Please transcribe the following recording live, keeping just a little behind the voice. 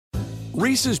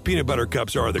Reese's Peanut Butter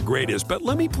Cups are the greatest, but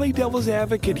let me play devil's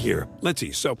advocate here. Let's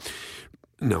see. So,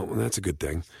 no, that's a good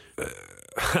thing.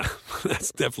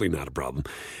 That's definitely not a problem.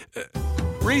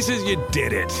 Reese's, you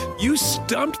did it. You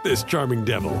stumped this charming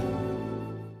devil.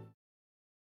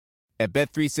 At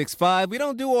Bet365, we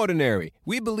don't do ordinary.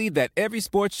 We believe that every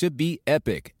sport should be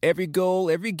epic. Every goal,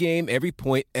 every game, every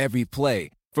point, every play.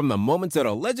 From the moments that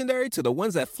are legendary to the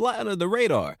ones that fly under the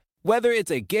radar. Whether it's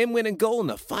a game-winning goal in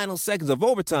the final seconds of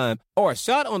overtime or a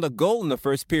shot on the goal in the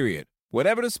first period.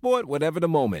 Whatever the sport, whatever the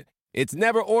moment. It's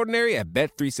never ordinary at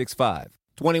Bet365.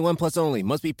 21 plus only.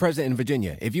 Must be present in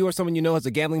Virginia. If you or someone you know has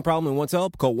a gambling problem and wants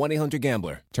help, call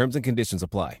 1-800-GAMBLER. Terms and conditions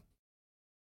apply.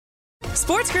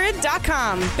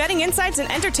 SportsGrid.com. Betting insights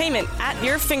and entertainment at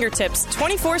your fingertips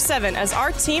 24/7 as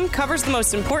our team covers the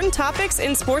most important topics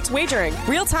in sports wagering.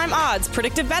 Real-time odds,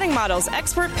 predictive betting models,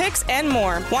 expert picks, and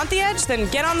more. Want the edge? Then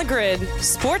get on the grid.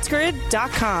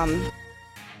 SportsGrid.com.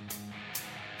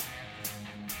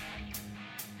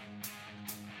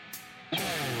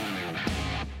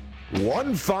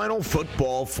 One final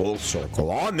football full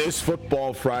circle on this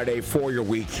Football Friday for your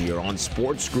week here on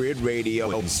Sports Grid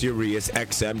Radio and Sirius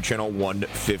XM Channel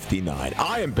 159.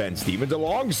 I am Ben Stevens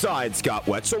alongside Scott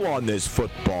Wetzel on this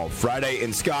Football Friday.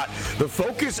 And Scott, the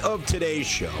focus of today's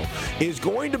show is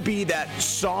going to be that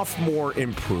sophomore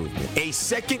improvement, a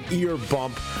second-year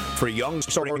bump for young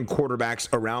starting quarterbacks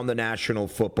around the National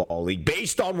Football League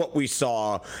based on what we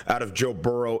saw out of Joe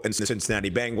Burrow and the Cincinnati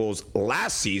Bengals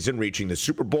last season, reaching the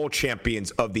Super Bowl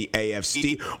champions of the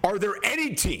AFC. Are there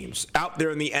any teams out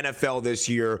there in the NFL this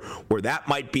year where that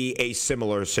might be a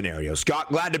similar scenario? Scott,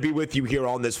 glad to be with you here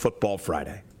on this Football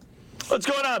Friday. What's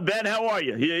going on, Ben? How are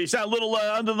you? You sound a little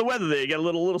under the weather there. You got a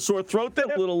little sore throat there?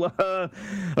 A little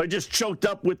just choked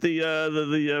up with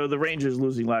the Rangers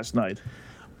losing last night.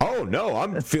 Oh, no,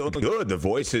 I'm feeling good. The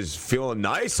voice is feeling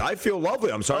nice. I feel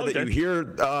lovely. I'm sorry that you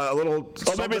hear a little.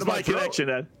 Oh, maybe it's my connection,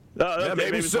 Ed. Yeah,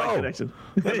 maybe so.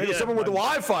 Maybe someone with the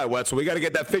Wi-Fi, Wet, so we got to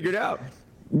get that figured out.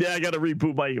 Yeah, I got to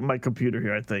reboot my computer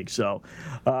here, I think. So,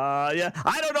 I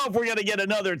don't know if we're going to get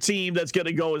another team that's going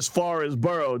to go as far as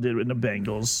Burrow did in the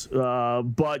Bengals.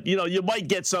 But, you might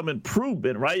get some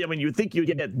improvement, right? I mean, you think you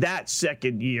get that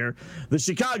second year. The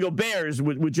Chicago Bears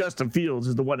with Justin Fields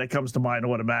is the one that comes to mind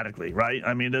automatically, right?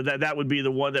 I mean, that would be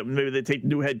the one that maybe they take the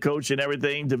new head coach and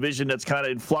everything. Division that's kind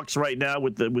of in flux right now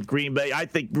with Green Bay. I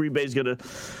think Green Bay's going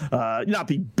to not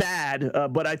be bad,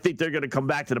 but I think they're going to come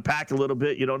back to the pack a little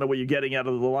bit. You don't know what you're getting out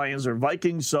of the Lions or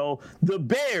Vikings. So the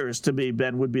Bears, to me,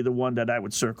 Ben, would be the one that I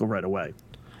would circle right away.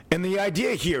 And the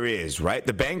idea here is, right,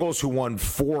 the Bengals, who won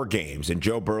 4 games in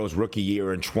Joe Burrow's rookie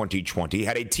year in 2020,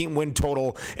 had a team win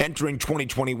total entering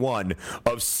 2021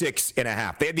 of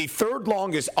 6.5. They had the third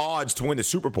longest odds to win the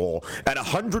Super Bowl at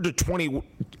 120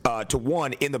 to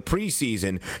 1 in the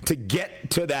preseason to get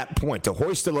to that point, to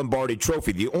hoist the Lombardi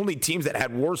Trophy. The only teams that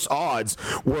had worse odds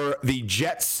were the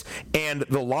Jets and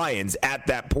the Lions at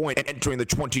that point entering the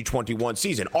 2021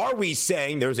 season. Are we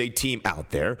saying there's a team out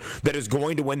there that is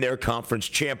going to win their conference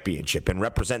championship and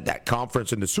represent that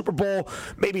conference in the Super Bowl?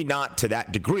 Maybe not to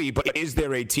that degree, but is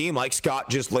there a team like Scott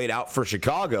just laid out for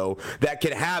Chicago that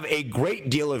can have a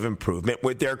great deal of improvement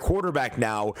with their quarterback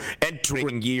now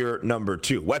entering year number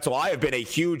 2? Wetzel, I have been a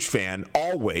huge fan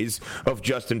always of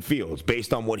Justin Fields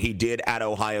based on what he did at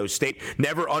Ohio State.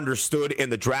 Never understood in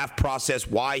the draft process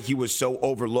why he was so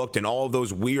overlooked and all of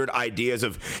those weird ideas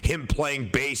of him playing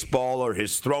baseball or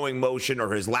his throwing motion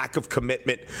or his lack of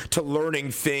commitment to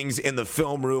learning things in the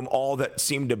film room, all that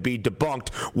seemed to be debunked,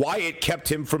 why it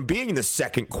kept him from being the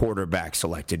second quarterback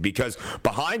selected. Because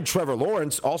behind Trevor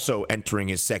Lawrence, also entering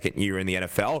his second year in the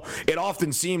NFL, it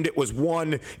often seemed it was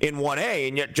 1 in 1A,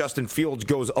 and yet Justin Fields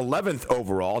goes 11th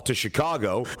overall to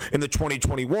Chicago in the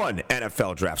 2021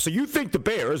 NFL draft. So you think the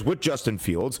Bears, with Justin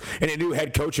Fields and a new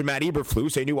head coach in Matt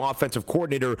Eberflus, a new offensive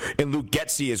coordinator in Luke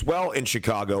Getsy as well in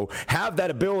Chicago, have that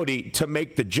ability to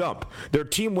make the jump? Their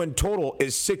team win total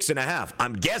is 6.5.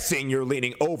 I'm guessing you're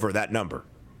leaning over that number.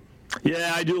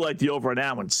 Yeah, I do like the over on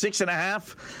that one.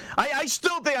 6.5. I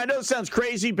still think, I know it sounds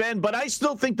crazy, Ben, but I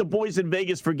still think the boys in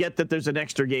Vegas forget that there's an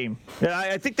extra game.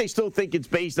 I think they still think it's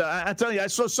based on, I tell you, I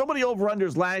saw so many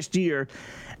over-unders last year,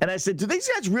 and I said, do these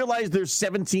guys realize there's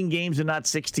 17 games and not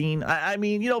 16? I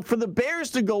mean, for the Bears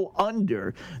to go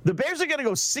under, the Bears are going to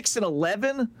go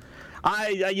 6-11.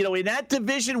 In that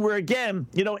division where, again,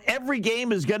 every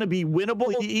game is going to be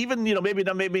winnable, even,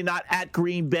 maybe not at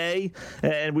Green Bay.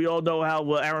 And we all know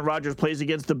how Aaron Rodgers plays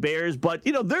against the Bears. But,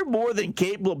 they're more than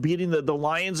capable of beating the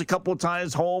Lions a couple of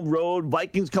times, home, road,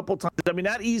 Vikings a couple of times. I mean,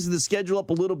 that eases the schedule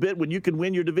up a little bit when you can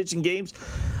win your division games.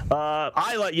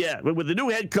 With the new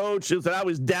head coach, I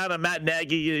was down on Matt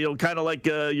Nagy, kind of like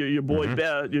your boy,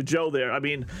 your Joe there. I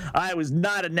mean, I was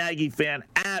not a Nagy fan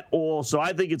at all, so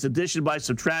I think it's addition by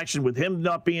subtraction with him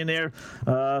not being there.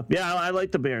 I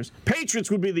like the Bears. Patriots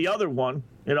would be the other one,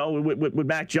 with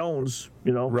Mac Jones,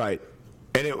 Right.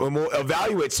 And we'll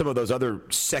evaluate some of those other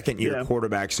second-year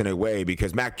quarterbacks in a way,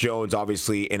 because Mac Jones,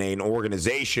 obviously, in an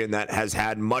organization that has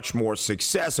had much more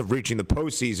success of reaching the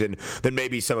postseason than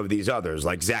maybe some of these others,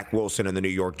 like Zach Wilson and the New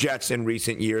York Jets in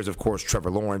recent years, of course,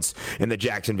 Trevor Lawrence and the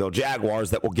Jacksonville Jaguars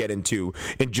that we'll get into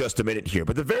in just a minute here.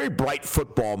 But the very bright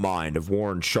football mind of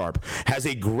Warren Sharp has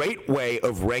a great way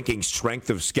of ranking strength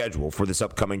of schedule for this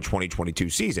upcoming 2022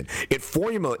 season. It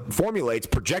formulates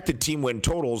projected team win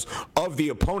totals of the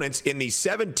opponents in the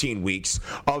 17 weeks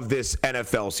of this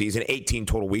NFL season, 18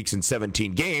 total weeks and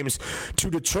 17 games,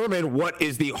 to determine what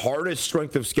is the hardest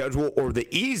strength of schedule or the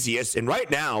easiest. And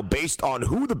right now, based on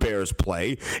who the Bears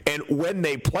play and when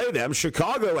they play them,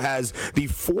 Chicago has the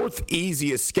fourth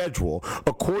easiest schedule,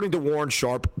 according to Warren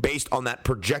Sharp, based on that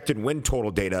projected win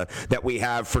total data that we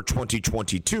have for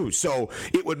 2022. So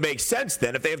it would make sense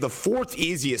then, if they have the fourth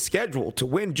easiest schedule, to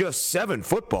win just 7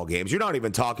 football games. You're not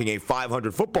even talking a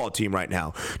 500 football team right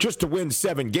now. Just to win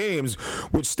 7 games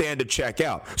would stand to check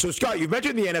out. So, Scott, you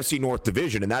mentioned the NFC North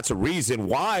Division, and that's a reason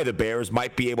why the Bears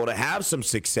might be able to have some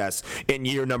success in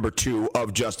year number 2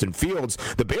 of Justin Fields.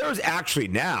 The Bears actually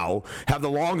now have the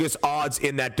longest odds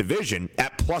in that division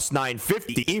at plus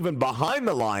 950, even behind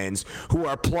the Lions, who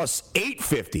are plus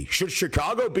 850. Should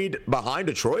Chicago be behind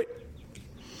Detroit?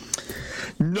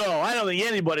 No, I don't think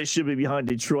anybody should be behind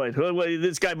Detroit.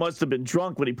 This guy must have been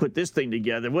drunk when he put this thing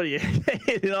together. What are you,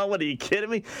 what are you kidding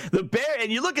me?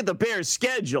 And you look at the Bears'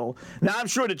 schedule. Now, I'm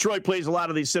sure Detroit plays a lot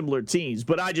of these similar teams,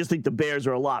 but I just think the Bears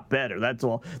are a lot better. That's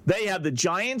all. They have the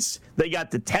Giants. They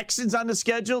got the Texans on the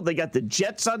schedule. They got the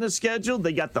Jets on the schedule.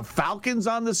 They got the Falcons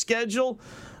on the schedule.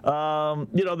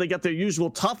 They got their usual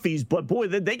toughies, but boy,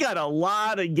 they got a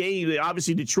lot of games.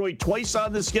 Obviously, Detroit twice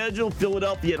on the schedule,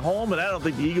 Philadelphia at home, and I don't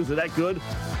think the Eagles are that good.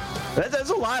 There's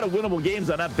a lot of winnable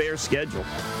games on that Bears schedule.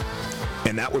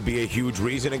 And that would be a huge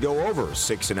reason to go over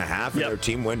 6.5. And their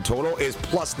team win total is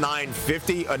plus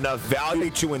 950. Enough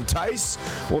value to entice.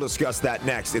 We'll discuss that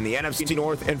next in the NFC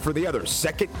North and for the other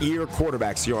second-year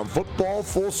quarterbacks here on Football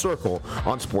Full Circle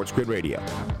on Sports Grid Radio.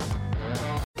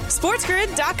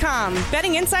 SportsGrid.com.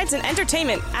 Betting insights and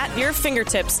entertainment at your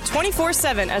fingertips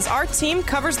 24/7 as our team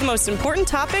covers the most important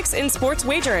topics in sports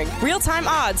wagering. Real-time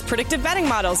odds, predictive betting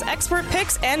models, expert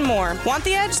picks, and more. Want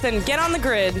the edge? Then get on the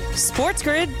grid.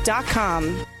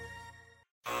 SportsGrid.com.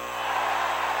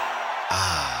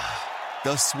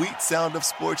 The sweet sound of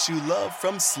sports you love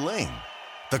from Sling.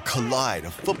 The collide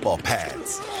of football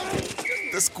pads.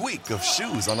 The squeak of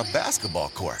shoes on a basketball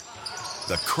court.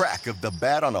 The crack of the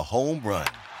bat on a home run.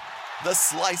 The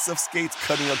slice of skates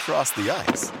cutting across the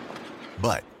ice.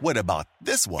 But what about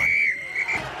this one?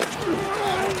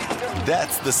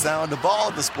 That's the sound of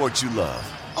all the sports you love,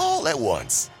 all at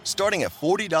once. Starting at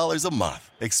 $40 a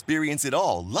month. Experience it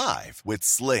all live with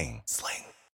Sling.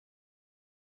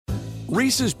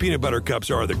 Reese's Peanut Butter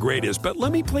Cups are the greatest, but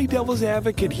let me play devil's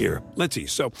advocate here. Let's see.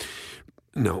 So,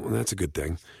 no, that's a good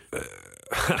thing.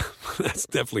 That's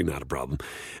definitely not a problem.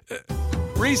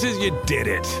 Reese's, you did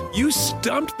it. You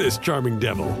stumped this charming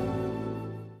devil.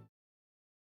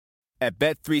 At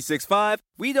Bet365,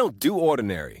 we don't do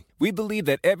ordinary. We believe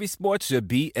that every sport should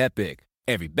be epic.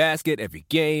 Every basket, every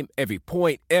game, every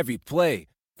point, every play.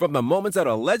 From the moments that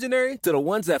are legendary to the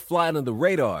ones that fly under the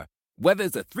radar. Whether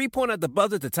it's a three-pointer at the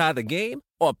buzzer to tie the game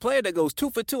or a player that goes 2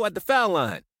 for 2 at the foul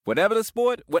line. Whatever the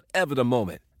sport, whatever the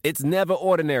moment. It's never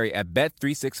ordinary at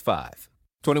Bet365.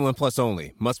 21 plus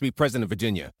only. Must be present in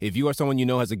Virginia. If you or someone you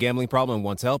know has a gambling problem and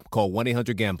wants help, call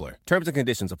 1-800-GAMBLER. Terms and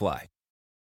conditions apply.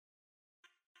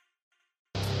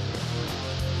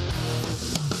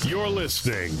 You're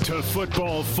listening to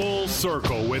Football Full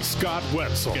Circle with Scott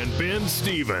Wetzel and Ben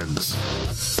Stevens.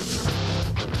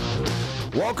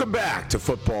 Welcome back to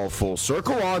Football Full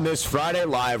Circle on this Friday,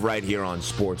 live right here on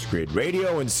Sports Grid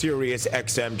Radio and Sirius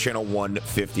XM Channel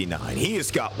 159. He is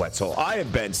Scott Wetzel. I am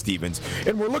Ben Stevens.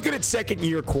 And we're looking at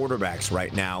second-year quarterbacks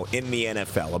right now in the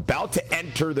NFL, about to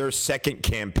enter their second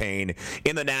campaign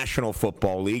in the National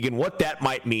Football League and what that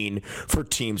might mean for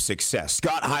team success.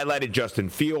 Scott highlighted Justin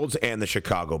Fields and the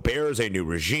Chicago Bears, a new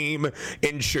regime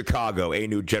in Chicago, a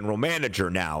new general manager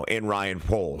now in Ryan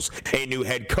Poles, a new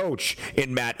head coach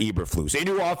in Matt Eberflus, a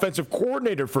new offensive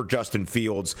coordinator for Justin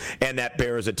Fields and that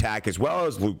Bears attack, as well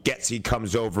as Luke Getsy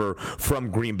comes over from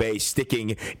Green Bay,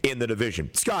 sticking in the division.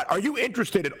 Scott, are you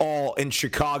interested at all in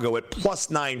Chicago at plus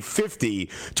 950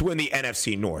 to win the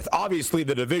NFC North? Obviously,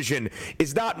 the division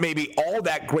is not maybe all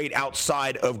that great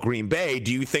outside of Green Bay.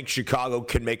 Do you think Chicago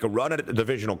can make a run at the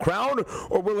divisional crown,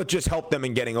 or will it just help them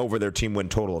in getting over their team win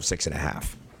total of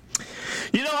 6.5?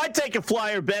 I'd take a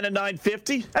flyer, Ben, at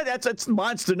 950. That's a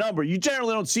monster number. You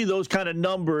generally don't see those kind of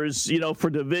numbers, for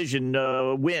division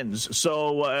wins.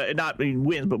 So, not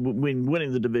wins, but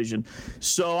winning the division.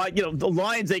 So, the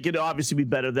Lions, they could obviously be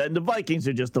better than. The Vikings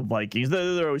are just the Vikings.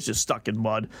 They're always just stuck in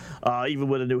mud, even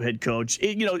with a new head coach.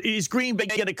 Is Green Bay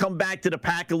going to come back to the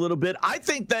pack a little bit? I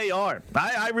think they are.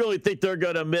 I really think they're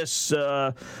going to miss,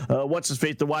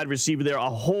 what's-his-face, the wide receiver there, a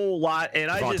whole lot.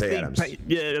 And I just think,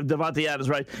 Davante Adams,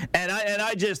 right. And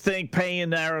I just think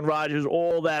paying Aaron Rodgers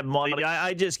all that money,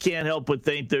 I just can't help but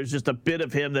think there's just a bit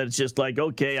of him that's just like,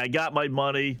 okay, I got my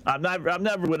money. I'm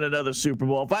never winning another Super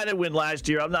Bowl. If I didn't win last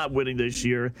year, I'm not winning this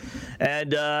year.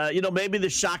 And, maybe the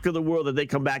shock of the world that they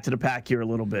come back to the pack here a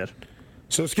little bit.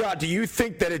 So, Scott, do you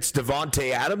think that it's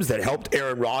Davante Adams that helped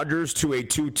Aaron Rodgers to a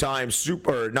two-time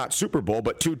two-time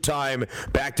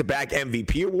back-to-back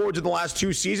MVP awards in the last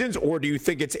 2 seasons? Or do you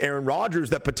think it's Aaron Rodgers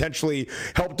that potentially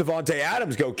helped Davante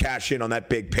Adams go cash in on that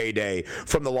big payday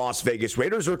from the Las Vegas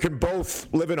Raiders? Or can both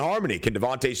live in harmony? Can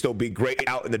Davante still be great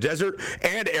out in the desert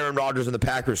and Aaron Rodgers and the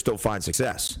Packers still find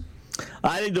success?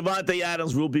 I think Davante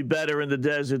Adams will be better in the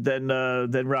desert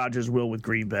than Rodgers will with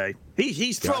Green Bay.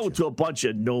 He's thrown to a bunch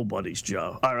of nobodies,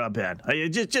 Joe. Or Ben. I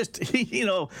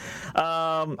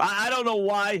don't know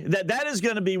why. That is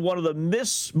going to be one of the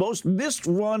most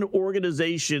misrun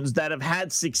organizations that have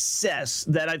had success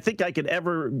that I think I could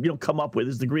ever come up with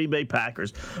is the Green Bay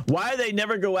Packers. Why they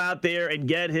never go out there and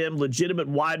get him legitimate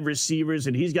wide receivers,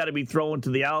 and he's got to be thrown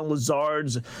to the Allen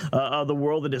Lazards of the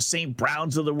world and the St.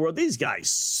 Browns of the world. These guys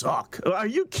suck. Are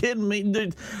you kidding me?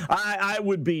 Dude, I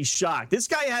would be shocked. This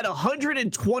guy had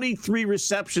 123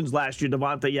 receptions last year,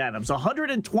 Davante Adams.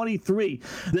 123.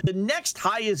 The next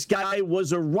highest guy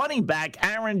was a running back,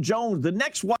 Aaron Jones. The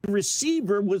next wide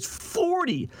receiver was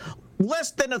 40.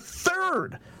 Less than a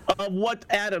third of what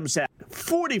Adams had.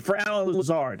 40 for Allen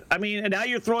Lazard. I mean, and now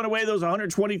you're throwing away those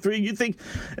 123. You think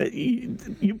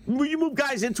you move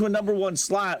guys into a number one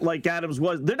slot like Adams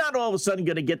was, they're not all of a sudden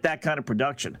going to get that kind of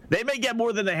production. They may get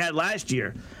more than they had last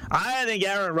year. I think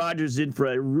Aaron Rodgers is in for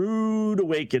a rude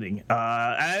awakening.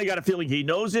 I got a feeling he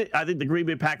knows it. I think the Green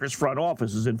Bay Packers front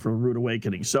office is in for a rude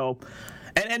awakening. So,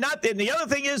 and the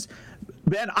other thing is,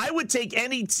 Ben, I would take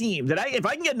any team if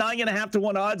I can get 9.5 to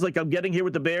 1 odds like I'm getting here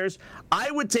with the Bears, I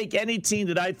would take any team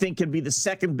that I think can be the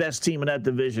second best team in that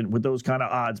division with those kind of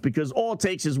odds, because all it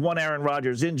takes is one Aaron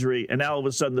Rodgers injury, and now all of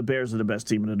a sudden the Bears are the best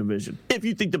team in the division. If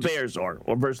you think the Bears are,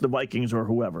 or versus the Vikings or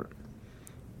whoever.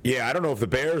 Yeah, I don't know if the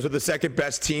Bears are the second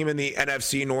best team in the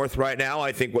NFC North right now.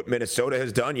 I think what Minnesota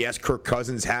has done, yes, Kirk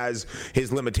Cousins has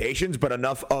his limitations, but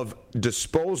enough of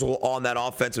disposal on that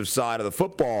offensive side of the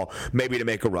football maybe to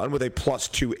make a run with a plus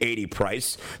 280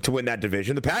 price to win that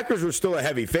division. The Packers are still a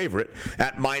heavy favorite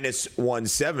at minus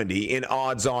 170, in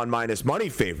odds on minus money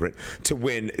favorite to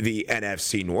win the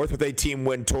NFC North, with a team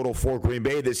win total for Green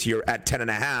Bay this year at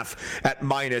 10.5 at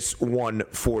minus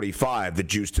 145, the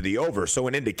juice to the over. So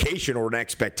an indication or an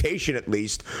expectation, at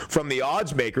least from the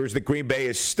odds makers, that Green Bay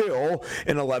is still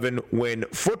an 11-win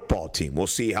football team. We'll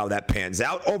see how that pans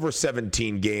out over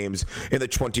 17 games in the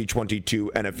 2022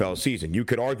 NFL season. You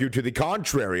could argue to the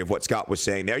contrary of what Scott was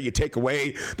saying there. You take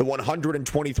away the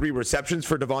 123 receptions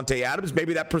for Davante Adams,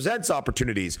 maybe that presents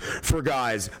opportunities for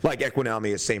guys like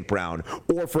Equanimeous St. Brown,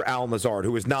 or for Allen Lazard,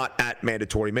 who is not at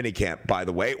mandatory minicamp, by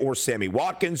the way, or Sammy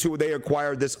Watkins, who they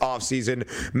acquired this offseason,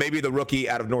 maybe the rookie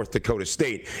out of North Dakota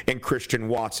State, and Christian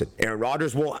Watson. Aaron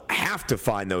Rodgers will have to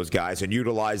find those guys and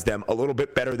utilize them a little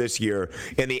bit better this year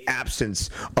in the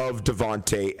absence of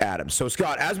Davante Adams. So,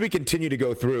 Scott, as we continue to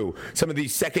go through some of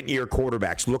these second-year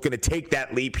quarterbacks looking to take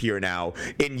that leap here now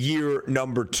in year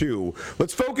number 2,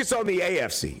 let's focus on the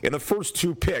AFC in the first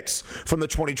 2 picks from the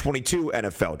 2022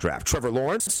 NFL Draft. Trevor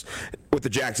Lawrence with the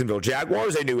Jacksonville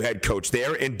Jaguars, a new head coach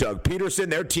there in Doug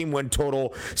Peterson. Their team win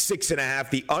total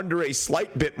 6.5, the under a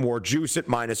slight bit more juice at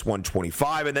minus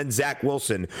 125. And then Zach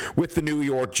Wilson with the New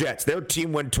York Jets. Their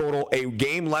team win total a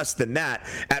game less than that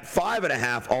at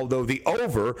 5.5, although the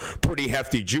over, pretty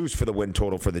hefty juice for the win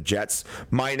total for the Jets,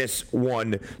 minus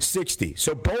 160.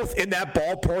 So both in that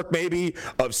ballpark maybe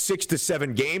of 6 to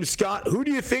 7 games. Scott, who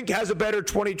do you think has a better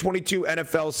 2022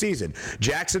 NFL season?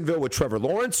 Jacksonville with Trevor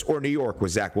Lawrence or New York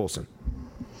with Zach Wilson?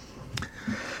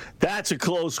 That's a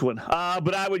close one.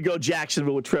 But I would go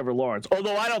Jacksonville with Trevor Lawrence.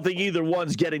 Although I don't think either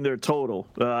one's getting their total.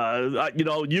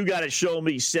 You got to show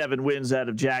me 7 wins out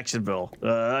of Jacksonville.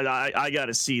 I got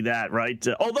to see that, right?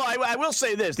 Although I will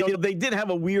say this. They did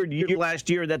have a weird year last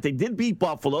year that they did beat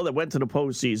Buffalo that went to the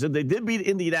postseason. They did beat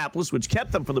Indianapolis, which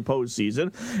kept them from the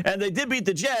postseason. And they did beat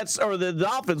the Jets, or the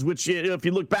Dolphins, which, if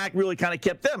you look back, really kind of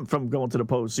kept them from going to the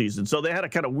postseason. So they had a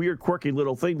kind of weird, quirky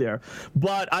little thing there.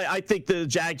 But I think the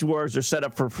Jaguars are set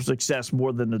up for success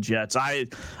more than the Jets. I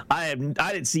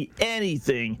didn't see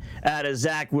anything out of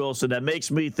Zach Wilson that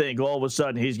makes me think all of a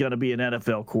sudden he's going to be an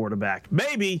NFL quarterback.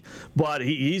 Maybe, but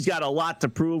he's got a lot to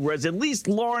prove, whereas at least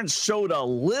Lawrence showed a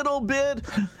little bit,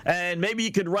 and maybe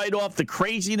you could write off the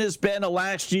craziness, Ben, of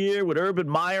last year with Urban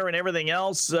Meyer and everything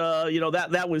else.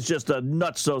 That was just a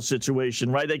nutso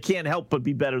situation, right? They can't help but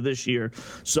be better this year.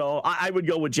 So I would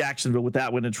go with Jacksonville with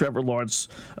that one, and Trevor Lawrence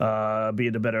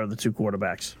being the better of the 2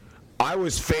 quarterbacks. I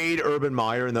was fade Urban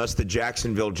Meyer and thus the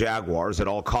Jacksonville Jaguars at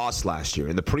all costs last year.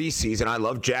 In the preseason, I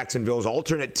love Jacksonville's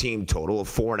alternate team total of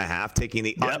 4.5, taking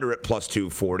the under at plus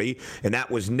 240, and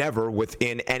that was never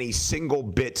within any single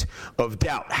bit of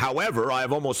doubt. However, I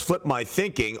have almost flipped my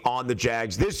thinking on the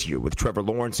Jags this year with Trevor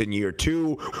Lawrence in year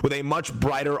 2, with a much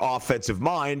brighter offensive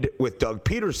mind with Doug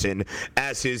Peterson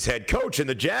as his head coach, and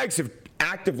the Jags have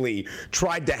actively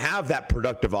tried to have that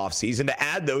productive offseason to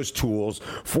add those tools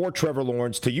for Trevor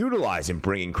Lawrence to utilize in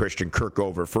bringing Christian Kirk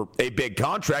over for a big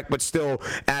contract, but still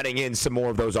adding in some more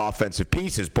of those offensive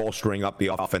pieces, bolstering up the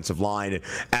offensive line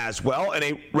as well, and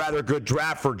a rather good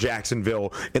draft for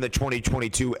Jacksonville in the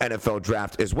 2022 NFL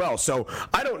draft as well. So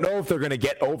I don't know if they're going to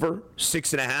get over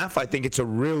 6.5. I think it's a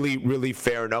really, really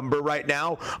fair number right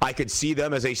now. I could see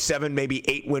them as a 7, maybe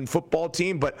 8-win football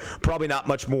team, but probably not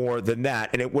much more than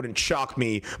that, and it wouldn't shock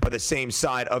me by the same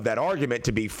side of that argument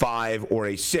to be 5 or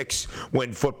a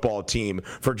 6-win football team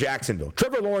for Jacksonville.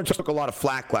 Trevor Lawrence took a lot of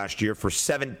flack last year for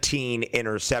 17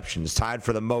 interceptions, tied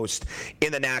for the most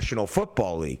in the National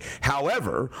Football League.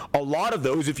 However, a lot of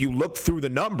those, if you look through the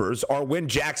numbers, are when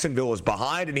Jacksonville is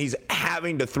behind and he's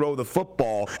having to throw the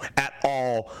football at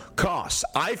all costs.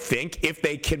 I think if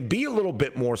they can be a little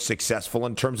bit more successful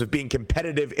in terms of being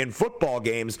competitive in football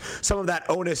games, some of that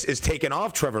onus is taken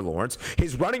off Trevor Lawrence.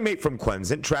 His running mate from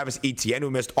Clemson, Travis Etienne, who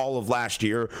missed all of last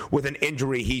year with an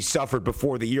injury he suffered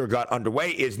before the year got underway,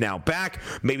 is now back.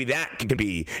 Maybe that can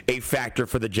be a factor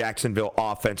for the Jacksonville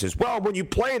offense as well. When you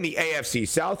play in the AFC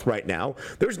South right now,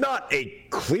 there's not a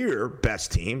clear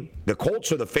best team. The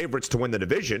Colts are the favorites to win the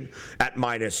division at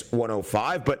minus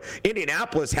 105, but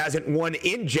Indianapolis hasn't won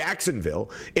in Jacksonville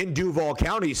in Duval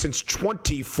County since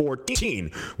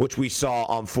 2014, which we saw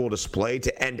on full display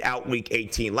to end out Week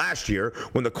 18 last year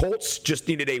when the Colts just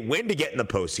needed a win to get in the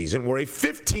postseason. We're a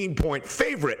 15-point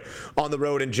favorite on the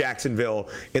road in Jacksonville,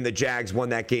 and the Jags won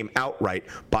that game outright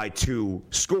by 2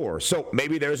 scores. So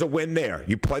maybe there's a win there.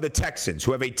 You play the Texans,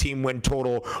 who have a team win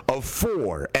total of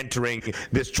 4 entering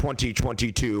this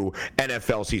 2022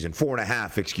 NFL season.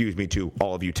 4.5, to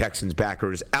all of you Texans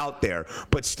backers out there.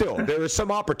 But still, there is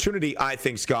some opportunity, I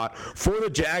think, Scott, for the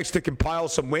Jags to compile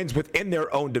some wins within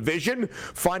their own division,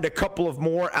 find a couple of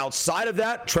more outside of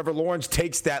that. Trevor Lawrence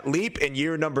takes that leap in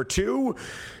year number 2,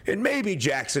 and maybe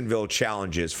Jacksonville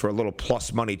challenges for a little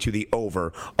plus money to the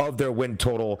over of their win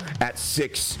total at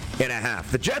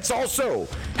 6.5. The Jets also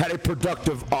had a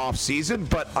productive offseason,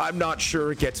 but I'm not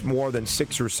sure it gets more than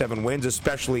 6 or 7 wins,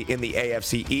 especially in the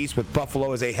AFC East, with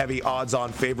Buffalo as a heavy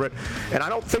odds-on favorite. And I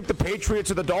don't think the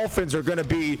Patriots or the Dolphins are going to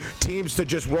be teams to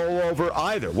just roll over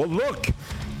either. Well, look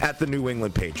at the New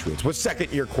England Patriots with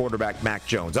second-year quarterback Mac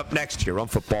Jones. Up next here on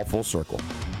Football Full Circle.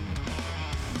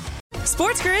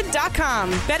 SportsGrid.com.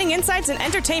 Betting insights and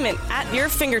entertainment at your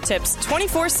fingertips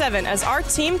 24/7 as our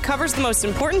team covers the most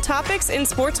important topics in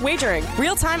sports wagering.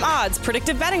 Real-time odds,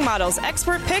 predictive betting models,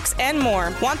 expert picks, and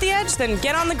more. Want the edge? Then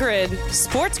get on the grid.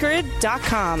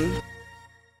 SportsGrid.com.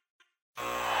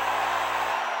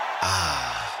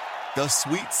 The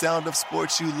sweet sound of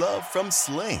sports you love from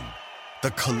Sling.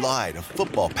 The collide of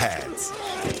football pads.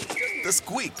 The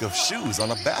squeak of shoes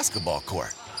on a basketball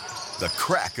court. The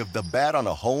crack of the bat on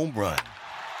a home run.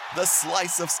 The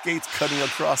slice of skates cutting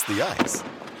across the ice.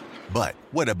 But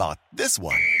what about this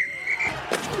one?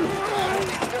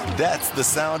 That's the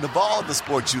sound of all the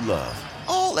sports you love,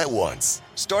 all at once.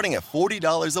 Starting at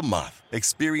 $40 a month.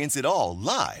 Experience it all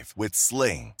live with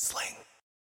Sling.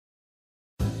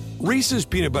 Reese's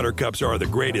Peanut Butter Cups are the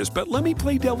greatest, but let me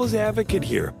play devil's advocate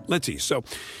here. Let's see. So,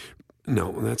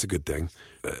 no, that's a good thing.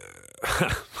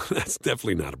 That's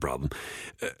definitely not a problem.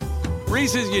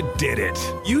 Reese's, you did it.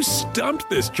 You stumped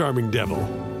this charming devil.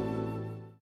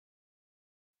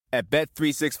 At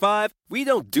Bet365, we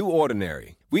don't do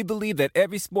ordinary. We believe that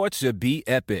every sport should be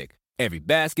epic. Every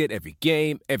basket, every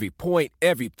game, every point,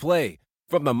 every play.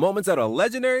 From the moments that are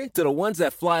legendary to the ones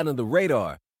that fly under the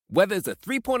radar. Whether it's a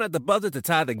three-pointer at the buzzer to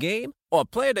tie the game or a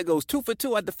player that goes 2 for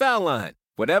 2 at the foul line.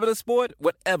 Whatever the sport,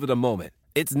 whatever the moment.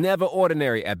 It's never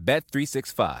ordinary at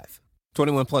Bet365.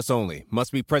 21 plus only.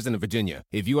 Must be present in Virginia.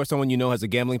 If you or someone you know has a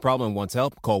gambling problem and wants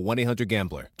help, call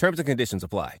 1-800-GAMBLER. Terms and conditions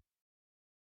apply.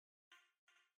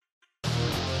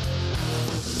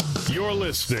 You're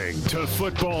listening to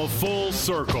Football Full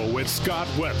Circle with Scott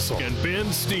Wetzel and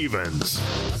Ben Stevens.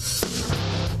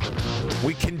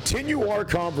 We continue our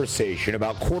conversation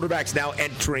about quarterbacks now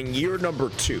entering year number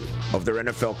 2 of their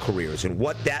NFL careers and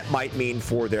what that might mean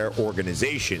for their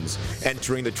organizations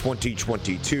entering the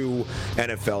 2022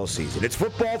 NFL season. It's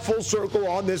Football Full Circle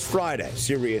on this Friday,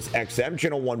 Sirius XM,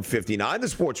 Channel 159, the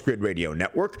Sports Grid Radio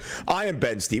Network. I am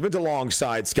Ben Stevens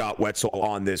alongside Scott Wetzel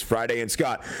on this Friday. And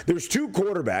Scott, there's 2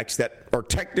 quarterbacks that are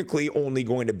technically only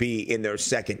going to be in their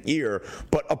second year,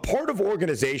 but a part of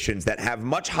organizations that have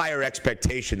much higher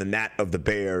expectation than that of the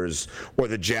Bears or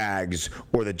the Jags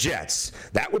or the Jets.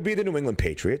 That would be the New England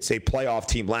Patriots, a playoff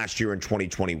team last year in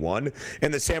 2021,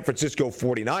 and the San Francisco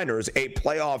 49ers, a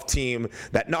playoff team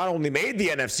that not only made the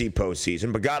NFC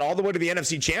postseason, but got all the way to the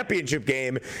NFC Championship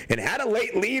game and had a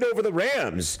late lead over the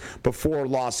Rams before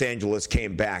Los Angeles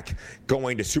came back,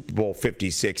 going to Super Bowl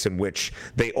 56, in which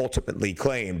they ultimately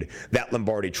claimed that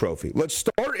Lombardi Trophy. Let's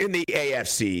start in the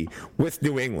AFC with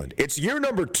New England. It's year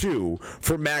number 2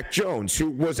 for Mac Jones, who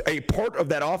was a part of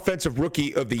that Offensive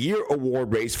Rookie of the Year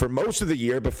award race for most of the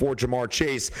year before Jamar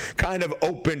Chase kind of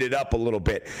opened it up a little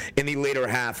bit in the later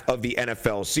half of the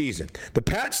NFL season. The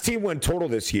Pats team win total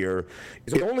this year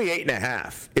is only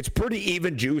 8.5. It's pretty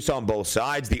even juice on both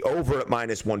sides. The over at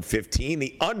 -115,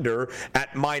 the under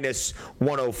at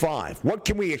 -105. What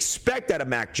can we expect out of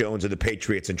Mac Jones and the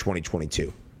Patriots in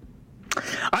 2022?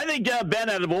 I think, Ben,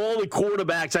 out of all the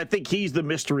quarterbacks, I think he's the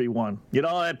mystery one. You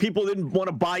know, people didn't want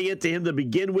to buy into him to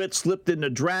begin with, slipped in the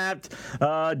draft,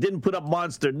 didn't put up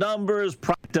monster numbers,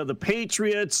 prior to the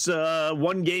Patriots.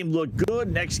 One game looked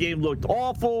good, next game looked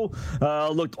awful,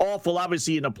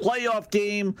 obviously, in a playoff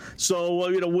game. So,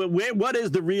 what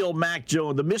is the real Mac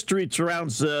Jones? The mystery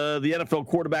surrounds the NFL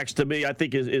quarterbacks, to me, I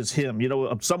think, is him. You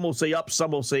know, some will say up,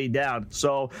 some will say down.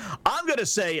 So I'm going to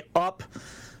say up.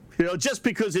 Just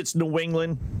because it's New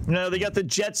England. They got the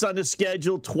Jets on the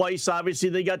schedule twice, obviously.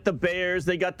 They got the Bears.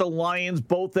 They got the Lions,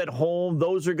 both at home.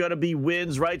 Those are going to be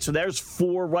wins, right? So there's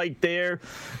 4 right there.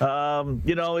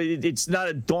 It's not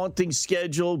a daunting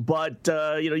schedule, but,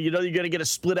 you're going to get a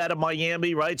split out of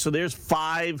Miami, right? So there's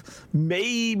 5.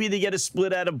 Maybe they get a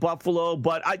split out of Buffalo,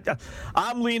 but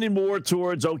I'm leaning more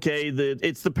towards,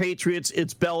 it's the Patriots.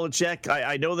 It's Belichick.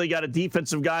 I know they got a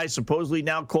defensive guy supposedly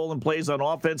now calling plays on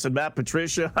offense, and Matt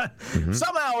Patricia.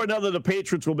 Somehow or another, the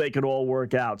Patriots will make it all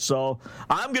work out. So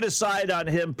I'm going to side on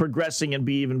him progressing and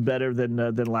be even better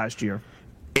than last year.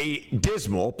 A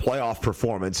dismal playoff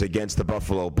performance against the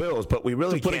Buffalo Bills, but we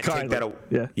really can't take that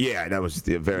away. Yeah, that was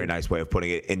a very nice way of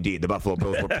putting it. Indeed, the Buffalo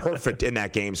Bills were perfect in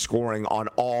that game, scoring on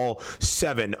all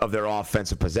 7 of their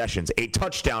offensive possessions, a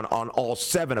touchdown on all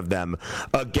 7 of them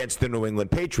against the New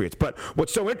England Patriots. But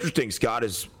what's so interesting, Scott,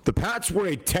 is the Pats were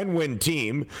a 10-win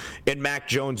team in Mac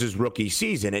Jones's rookie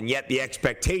season, and yet the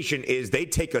expectation is they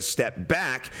take a step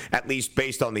back, at least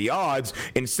based on the odds,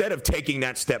 instead of taking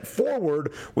that step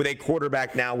forward with a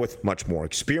quarterback now with much more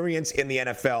experience in the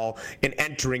NFL and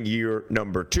entering year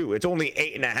number 2. It's only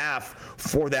 8.5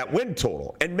 for that win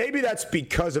total. And maybe that's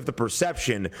because of the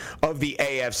perception of the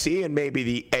AFC and maybe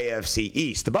the AFC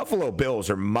East. The Buffalo Bills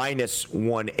are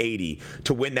 -180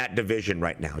 to win that division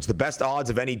right now. It's the best odds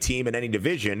of any team in any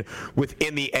division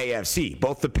within the AFC.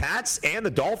 Both the Pats and the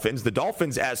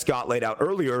Dolphins, as Scott laid out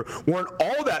earlier, weren't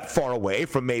all that far away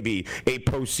from maybe a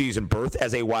postseason berth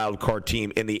as a wild card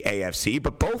team in the AFC,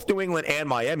 but both New England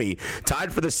and Miami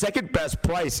tied for the second best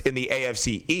price in the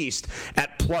AFC East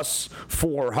at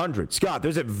 +400. Scott,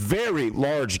 there's a very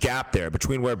large gap there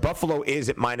between where Buffalo is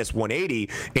at -180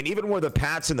 and even where the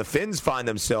Pats and the Finns find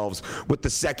themselves with the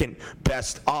second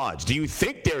best odds. Do you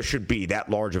think there should be that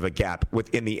large of a gap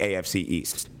within the AFC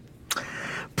East?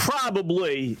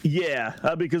 Probably, yeah,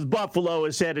 because Buffalo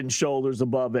is head and shoulders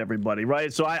above everybody,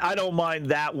 right? So I don't mind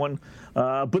that one.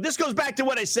 But this goes back to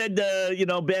what I said,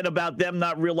 Ben, about them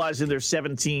not realizing there's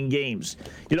 17 games.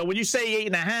 When you say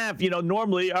 8.5,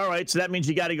 normally, all right, so that means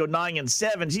you got to go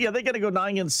 9-7. Yeah, they got to go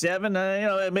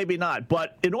 9-7. Maybe not.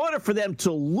 But in order for them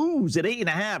to lose at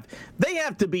 8.5, they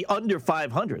have to be under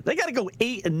 500. They got to go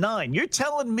 8-9. You're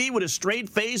telling me with a straight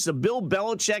face, a Bill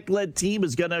Belichick-led team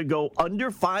is going to go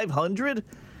under 500?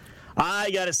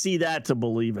 I got to see that to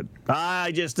believe it.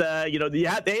 I just, the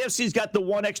AFC's got the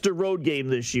one extra road game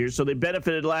this year, so they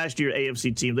benefited last year,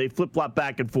 AFC team. They flip-flop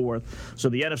back and forth, so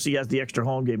the NFC has the extra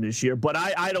home game this year. But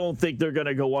I don't think they're going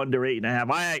to go under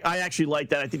 8.5. I actually like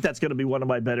that. I think that's going to be one of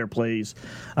my better plays.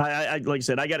 Like I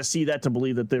said, I got to see that to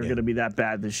believe that they're going to be that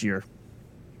bad this year.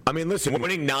 I mean, listen,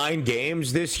 winning 9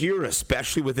 games this year,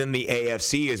 especially within the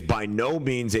AFC, is by no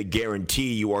means a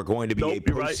guarantee you are going to be a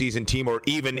postseason team or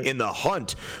even in the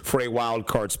hunt for a wild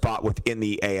card spot within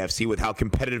the AFC, with how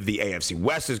competitive the AFC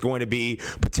West is going to be,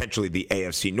 potentially the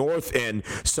AFC North, and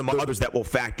some others that will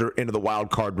factor into the wild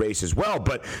card race as well.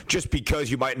 But just because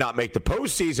you might not make the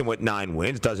postseason with 9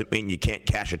 wins doesn't mean you can't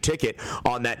cash a ticket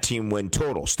on that team win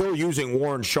total. Still using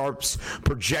Warren Sharp's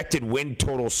projected win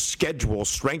total schedule,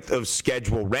 strength of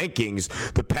schedule rankings,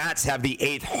 the Pats have the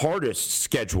 8th hardest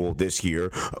schedule this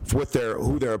year with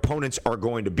who their opponents are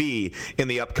going to be in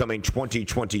the upcoming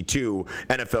 2022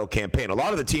 NFL campaign. A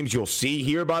lot of the teams you'll see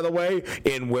here, by the way,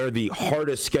 in where the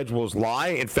hardest schedules lie.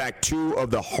 In fact, 2 of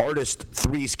the hardest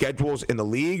 3 schedules in the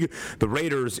league, the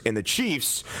Raiders and the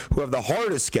Chiefs, who have the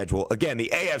hardest schedule. Again,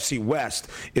 the AFC West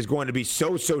is going to be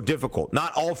so difficult.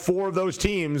 Not all 4 of those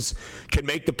teams can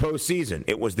make the postseason.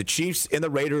 It was the Chiefs and the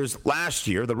Raiders last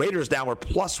year. The Raiders now are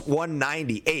plus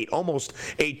 198, almost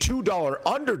a $2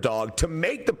 underdog to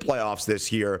make the playoffs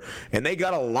this year, and they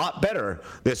got a lot better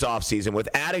this offseason with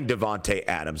adding Devontae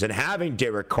Adams and having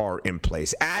Derek Carr in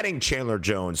place, adding Chandler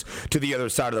Jones to the other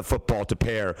side of the football to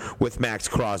pair with Max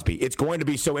Crosby. It's going to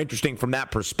be so interesting from that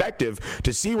perspective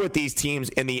to see what these teams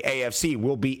in the AFC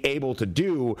will be able to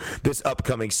do this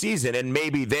upcoming season, and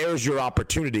maybe there's your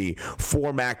opportunity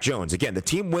for Mac Jones. Again, the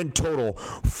team win total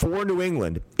for New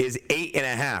England is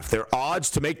 8.5. Their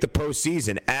odds to make the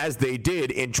postseason, as they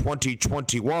did in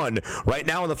 2021. Right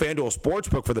now in the FanDuel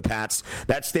Sportsbook for the Pats,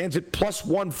 that stands at plus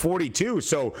 142.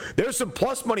 So there's some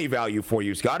plus money value for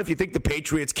you, Scott. If you think the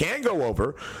Patriots can go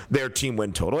over their team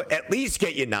win total, at least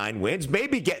get you 9 wins,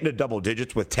 maybe get into double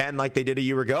digits with 10 like they did a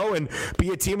year ago, and be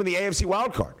a team in the AFC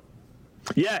wildcard.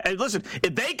 Yeah, and listen,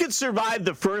 if they could survive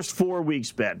the first 4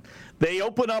 weeks, Ben, they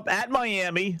open up at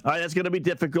Miami. All right, that's going to be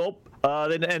difficult.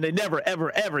 And they never,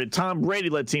 ever, Tom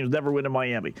Brady-led teams never win in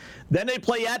Miami. Then they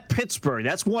play at Pittsburgh.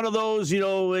 That's one of those,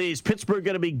 is Pittsburgh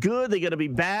going to be good? They're going to be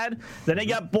bad? Then they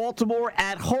got Baltimore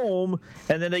at home,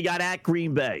 and then they got at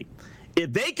Green Bay.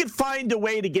 If they could find a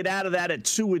way to get out of that at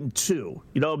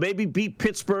 2-2, maybe beat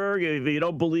Pittsburgh if you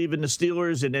don't believe in the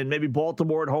Steelers, and then maybe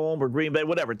Baltimore at home or Green Bay,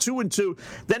 whatever, 2-2.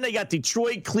 Then they got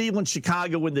Detroit, Cleveland,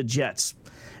 Chicago, and the Jets.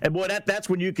 And boy, that's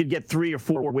when you could get 3 or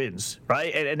 4 wins,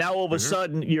 right? And now all of a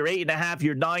sudden, your 8.5,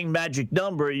 your 9 magic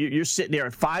number, you're sitting there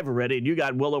at 5 already, and you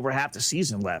got well over half the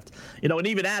season left. And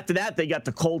even after that, they got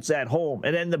the Colts at home,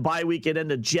 and then the bye week, and then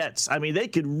the Jets. I mean, they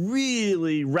could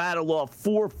really rattle off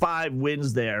 4 or 5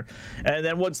 wins there. And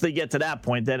then once they get to that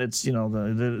point, then it's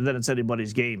then it's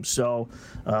anybody's game. So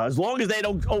as long as they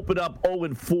don't open up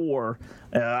 0-4,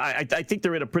 I think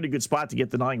they're in a pretty good spot to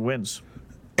get the 9 wins.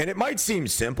 And it might seem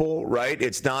simple, right?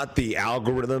 It's not the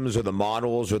algorithms or the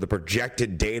models or the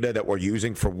projected data that we're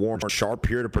using for Warren Sharp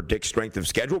here to predict strength of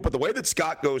schedule. But the way that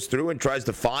Scott goes through and tries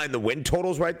to find the win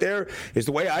totals right there is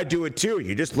the way I do it too.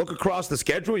 You just look across the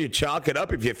schedule, you chalk it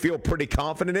up. If you feel pretty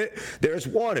confident in it, there's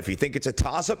 1. If you think it's a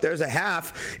toss-up, there's a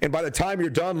half. And by the time you're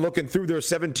done looking through their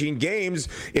 17 games,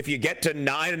 if you get to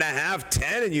 9.5,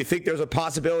 10, and you think there's a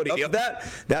possibility of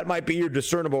that might be your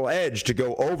discernible edge to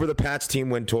go over the Pats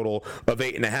team win total of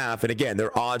 8.5. And again,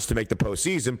 their odds to make the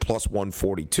postseason plus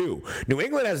 142. New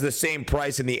England has the same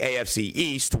price in the AFC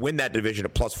East to win that division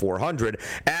at plus 400,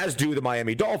 as do the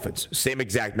Miami Dolphins. Same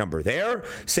exact number there.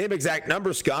 Same exact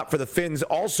number, Scott, for the Finns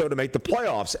also to make the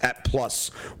playoffs at plus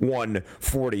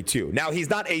 142. Now, he's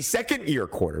not a second-year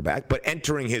quarterback, but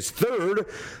entering his 3rd,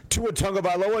 Tua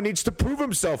Tagovailoa needs to prove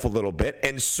himself a little bit,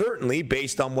 and certainly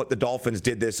based on what the Dolphins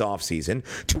did this offseason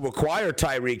to acquire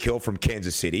Tyreek Hill from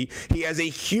Kansas City, he has a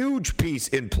huge piece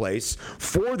in place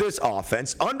for this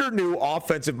offense under new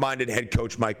offensive-minded head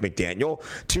coach Mike McDaniel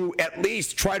to at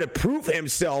least try to prove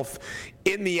himself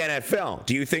in the NFL.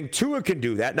 Do you think Tua can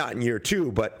do that? Not in year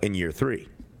 2, but in year 3.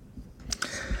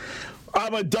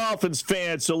 I'm a Dolphins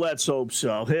fan, so let's hope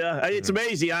so. Yeah, it's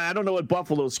amazing. I don't know what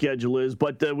Buffalo's schedule is,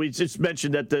 but we just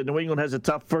mentioned that New England has a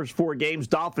tough first 4 games.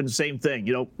 Dolphins, same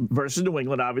thing, versus New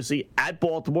England, obviously, at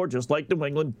Baltimore, just like New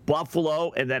England,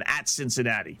 Buffalo, and then at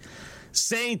Cincinnati.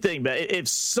 Same thing, but if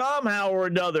somehow or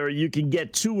another you can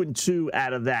get 2-2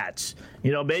 out of that,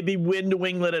 maybe win New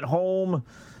England at home.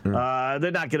 They're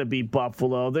not going to beat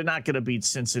Buffalo. They're not going to beat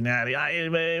Cincinnati.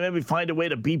 Maybe find a way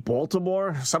to beat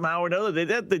Baltimore somehow or another.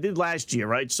 They did last year,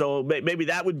 right? So maybe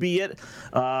that would be it,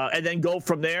 and then go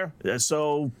from there.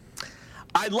 So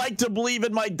I'd like to believe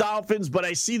in my Dolphins, but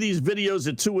I see these videos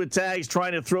of Tua Tags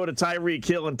trying to throw to Tyreek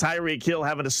Hill and Tyreek Hill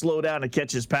having to slow down and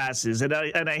catch his passes. And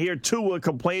I hear Tua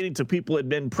complaining to people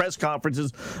in press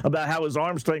conferences about how his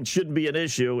arm strength shouldn't be an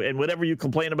issue. And whenever you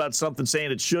complain about something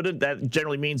saying it shouldn't, that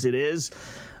generally means it is.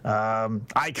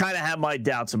 I kind of have my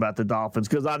doubts about the Dolphins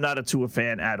because I'm not a Tua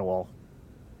fan at all.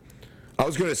 I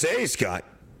was going to say, Scott,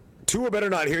 Tua better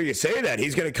not hear you say that.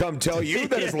 He's going to come tell you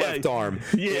that his left arm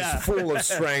is full of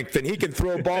strength and he can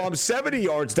throw a ball 70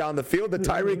 yards down the field that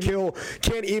Tyreek Hill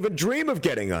can't even dream of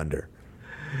getting under.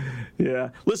 Yeah.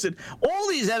 Listen, all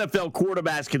these NFL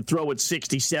quarterbacks can throw it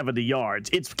 60, 70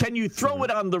 yards. It's can you throw it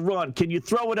on the run? Can you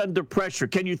throw it under pressure?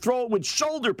 Can you throw it with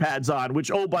shoulder pads on, which,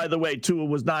 oh, by the way, Tua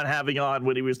was not having on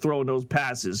when he was throwing those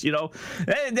passes, you know?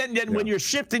 And then when you're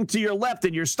shifting to your left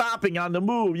and you're stopping on the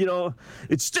move, you know,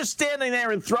 it's just standing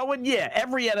there and throwing. Yeah,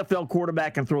 every NFL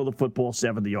quarterback can throw the football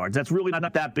 70 yards. That's really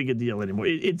not that big a deal anymore.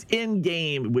 It's in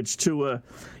game, which Tua,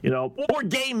 you know, or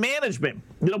game management.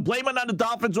 You know, blame it on the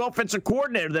Dolphins offensive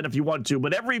coordinator then if you want to,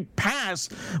 but every pass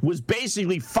was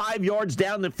basically 5 yards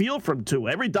down the field from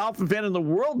Tua. Every Dolphin fan in the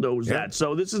world knows that.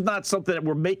 So this is not something that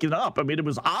we're making up. I mean, it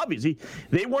was obvious.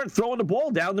 They weren't throwing the ball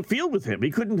down the field with him.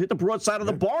 He couldn't hit the broadside of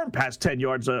the barn past 10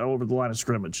 yards over the line of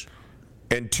scrimmage.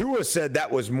 And Tua said that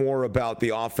was more about the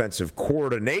offensive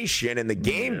coordination and the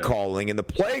game calling and the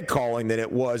play calling than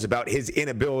it was about his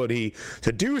inability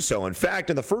to do so. In fact,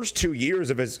 in the first 2 years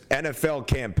of his NFL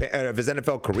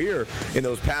career, in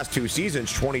those past two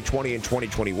seasons, 2020 and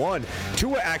 2021,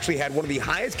 Tua actually had one of the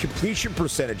highest completion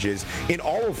percentages in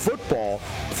all of football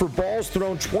for balls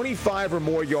thrown 25 or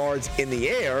more yards in the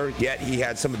air. Yet he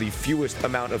had some of the fewest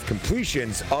amount of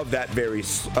completions of that very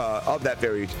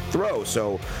throw.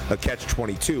 So a catch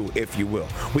 22, if you will.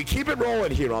 We keep it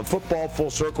rolling here on Football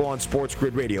Full Circle on Sports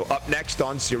Grid Radio. Up next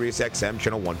on Sirius XM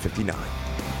Channel 159.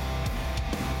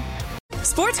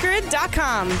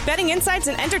 SportsGrid.com. Betting insights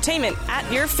and entertainment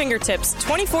at your fingertips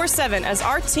 24/7 as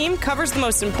our team covers the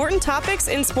most important topics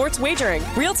in sports wagering.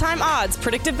 Real-time odds,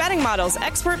 predictive betting models,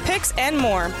 expert picks, and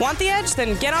more. Want the edge?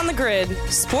 Then get on the grid.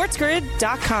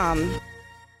 SportsGrid.com.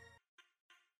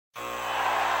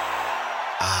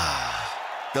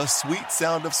 The sweet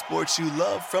sound of sports you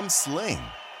love from Sling.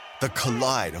 The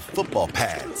collide of football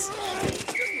pads.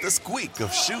 The squeak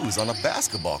of shoes on a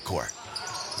basketball court.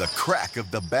 The crack of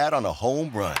the bat on a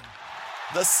home run.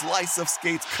 The slice of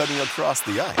skates cutting across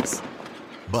the ice.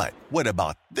 But what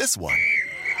about this one?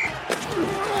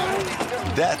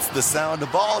 That's the sound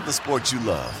of all the sports you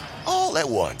love, all at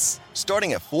once.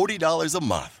 Starting at $40 a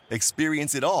month.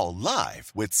 Experience it all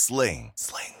live with Sling.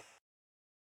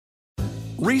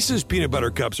 Reese's Peanut Butter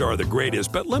Cups are the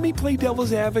greatest, but let me play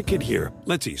devil's advocate here.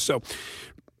 Let's see. So,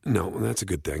 no, that's a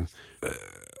good thing.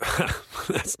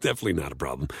 That's definitely not a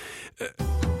problem.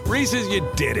 Reese's, you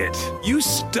did it. You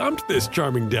stumped this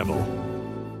charming devil.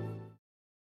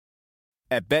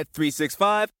 At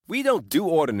Bet365, we don't do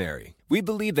ordinary. We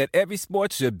believe that every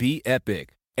sport should be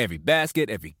epic. Every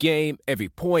basket, every game, every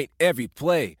point, every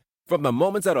play. From the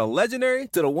moments that are legendary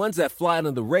to the ones that fly under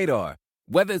the radar.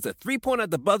 Whether it's a three-pointer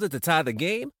at the buzzer to tie the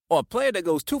game or a player that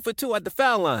goes 2 for 2 at the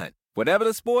foul line. Whatever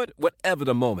the sport, whatever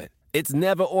the moment. It's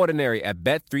never ordinary at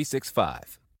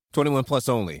Bet365. 21 plus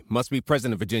only. Must be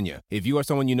present in Virginia. If you or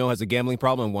someone you know has a gambling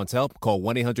problem and wants help, call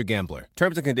 1-800-GAMBLER.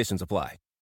 Terms and conditions apply.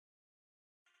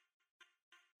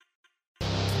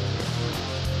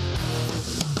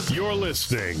 You're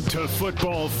listening to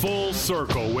Football Full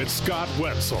Circle with Scott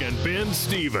Wetzel and Ben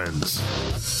Stevens.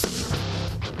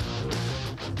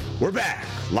 We're back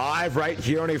live right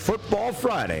here on a Football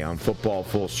Friday on Football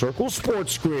Full Circle,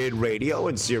 Sports Grid Radio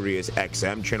and Sirius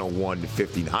XM Channel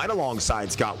 159 alongside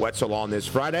Scott Wetzel on this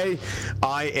Friday.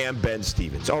 I am Ben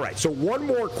Stevens. All right, so one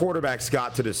more quarterback,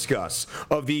 Scott, to discuss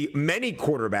of the many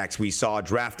quarterbacks we saw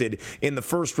drafted in the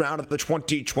first round of the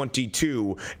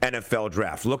 2022 NFL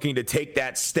Draft, looking to take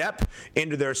that step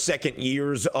into their second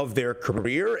years of their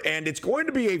career, and it's going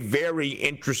to be a very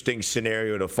interesting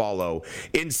scenario to follow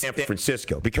in San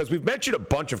Francisco because we've mentioned a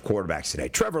bunch of quarterbacks today.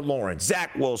 Trevor Lawrence,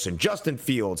 Zach Wilson, Justin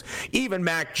Fields, even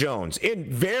Mac Jones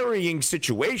in varying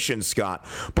situations, Scott.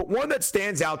 But one that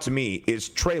stands out to me is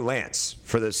Trey Lance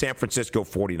for the San Francisco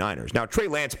 49ers. Now, Trey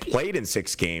Lance played in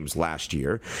 6 games last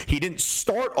year. He didn't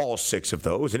start all 6 of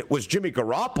those, and it was Jimmy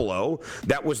Garoppolo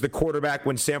that was the quarterback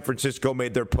when San Francisco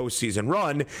made their postseason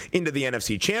run into the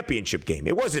NFC Championship game.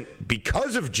 It wasn't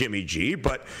because of Jimmy G,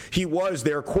 but he was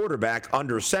their quarterback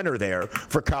under center there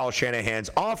for Kyle Shanahan's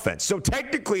offense. So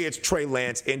technically it's Trey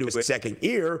Lance into his second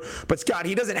year, but Scott,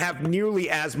 he doesn't have nearly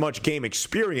as much game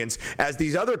experience as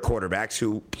these other quarterbacks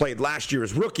who played last year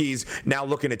as rookies, now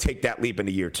looking to take that leap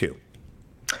into year 2.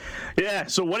 Yeah,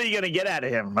 so what are you going to get out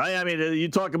of him? Right? I mean, you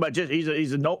talk about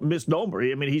he's a misnomer.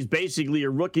 I mean, he's basically a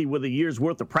rookie with a year's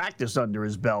worth of practice under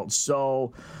his belt.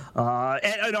 So,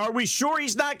 and are we sure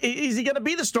he's not? Is he going to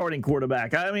be the starting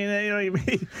quarterback? I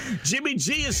mean, Jimmy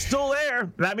G is still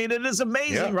there. I mean, it is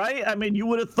amazing, right? I mean, you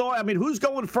would have thought. I mean, who's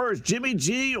going first, Jimmy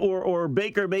G or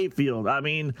Baker Mayfield? I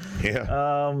mean,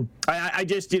 I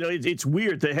just it's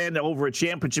weird to hand over a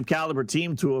championship caliber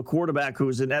team to a quarterback who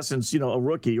is in essence a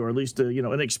rookie, or at least an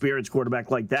inexperienced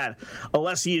quarterback like that,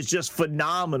 unless he is just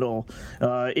phenomenal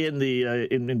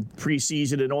in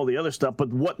preseason and all the other stuff. But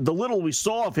what the little we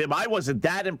saw of him, I wasn't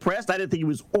that impressed. I didn't think he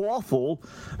was awful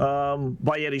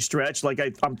by any stretch. Like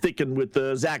I'm thinking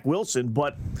with Zach Wilson,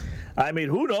 but I mean,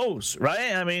 who knows,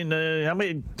 right? I mean, how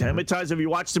many times have you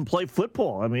watched him play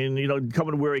football? I mean,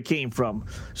 coming where he came from.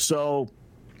 So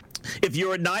if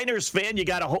you're a Niners fan, you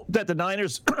got to hope that the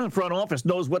Niners front office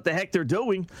knows what the heck they're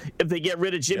doing. If they get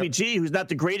rid of Jimmy G, who's not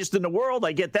the greatest in the world,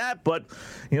 I get that. But,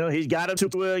 he's got him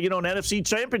to, an NFC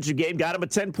championship game, got him a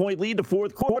 10-point lead the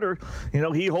fourth quarter.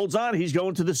 He holds on. He's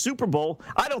going to the Super Bowl.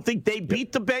 I don't think they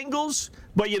beat the Bengals,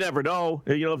 but you never know,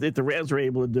 if the Rams are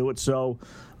able to do it. So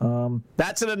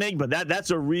that's an enigma. That's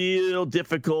a real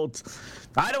difficult.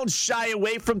 I don't shy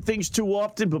away from things too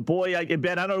often, but boy,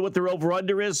 Ben, I don't know what their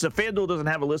over-under is. FanDuel doesn't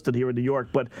have it listed here in New York,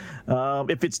 but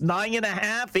if it's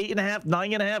 9.5, 8.5,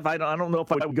 9.5, I don't know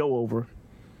if I would go over.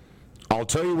 I'll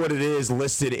tell you what it is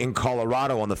listed in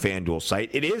Colorado on the FanDuel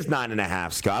site. It is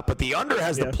 9.5, Scott, but the under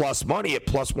has the plus money at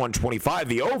plus 125.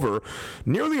 The over,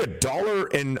 nearly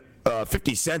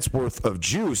 $1.50 worth of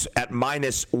juice at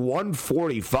minus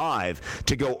 145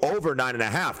 to go over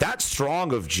 9.5. That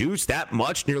strong of juice, that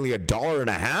much, nearly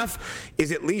 $1.50,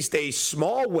 is at least a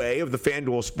small way of the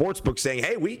FanDuel Sportsbook saying,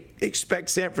 hey, we expect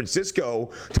San Francisco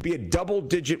to be a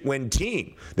double-digit win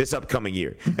team this upcoming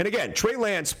year. And again, Trey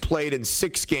Lance played in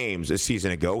 6 games a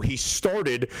season ago. He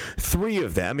started 3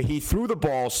 of them. He threw the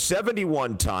ball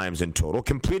 71 times in total,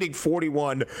 completing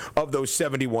 41 of those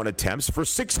 71 attempts for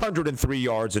 603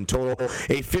 yards in total,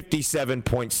 a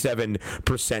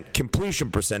 57.7% completion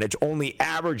percentage, only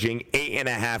averaging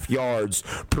 8.5 yards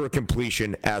per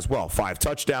completion as well. 5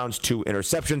 touchdowns, 2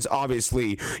 interceptions,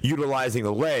 obviously utilizing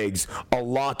the legs a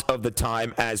lot of the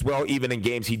time as well, even in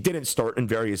games he didn't start in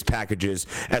various packages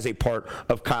as a part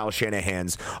of Kyle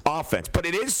Shanahan's offense. But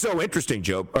it is so interesting,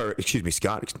 Scott, Joe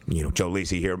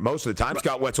Lisi here most of the time,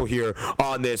 Scott Wetzel here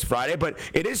on this Friday, but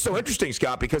it is so interesting,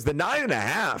 Scott, because the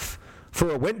 9.5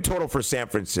 for a win total for San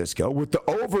Francisco, with the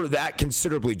over that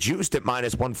considerably juiced at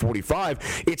minus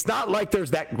 145, it's not like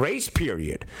there's that grace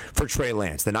period for Trey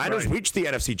Lance. The Niners reached the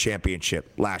NFC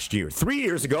Championship last year. 3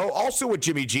 years ago, also with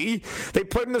Jimmy G, they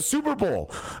played in the Super Bowl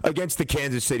against the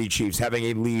Kansas City Chiefs, having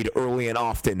a lead early and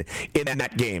often in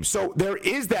that game. So there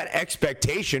is that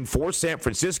expectation for San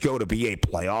Francisco to be a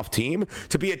playoff team,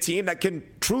 to be a team that can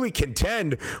truly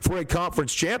contend for a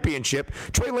conference championship.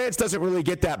 Trey Lance doesn't really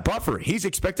get that buffer. He's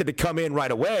expected to come in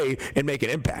right away and make an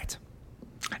impact.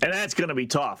 And that's going to be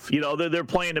tough. They're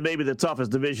playing in maybe the toughest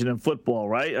division in football,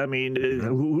 right? I mean,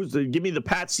 give me the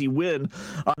Patsy win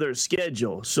on their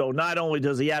schedule. So not only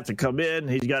does he have to come in,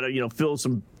 he's got to, fill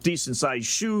some decent-sized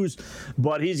shoes,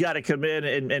 but he's got to come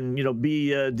in and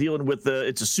be dealing with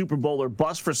it's a Super Bowl or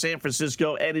bust for San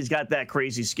Francisco, and he's got that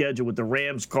crazy schedule with the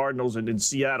Rams, Cardinals, and in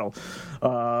Seattle,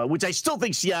 which I still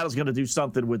think Seattle's going to do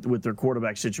something with their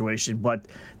quarterback situation, but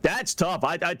that's tough.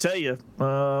 I tell you,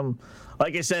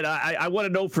 like I said, I want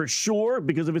to know for sure,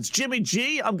 because if it's Jimmy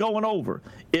G, I'm going over.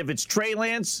 If it's Trey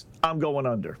Lance, I'm going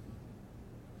under.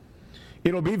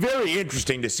 It'll be very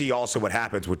interesting to see also what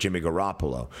happens with Jimmy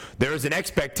Garoppolo. There is an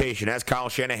expectation, as Kyle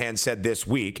Shanahan said this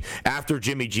week, after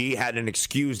Jimmy G had an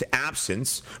excused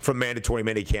absence from mandatory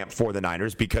minicamp for the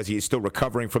Niners because he is still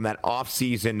recovering from that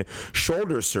offseason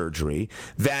shoulder surgery,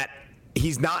 that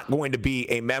he's not going to be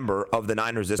a member of the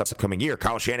Niners this upcoming year.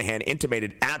 Kyle Shanahan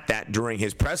intimated at that during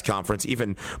his press conference,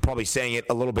 even probably saying it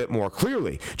a little bit more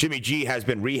clearly. Jimmy G has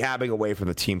been rehabbing away from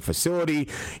the team facility.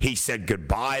 He said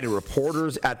goodbye to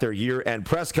reporters at their year-end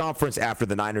press conference after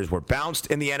the Niners were bounced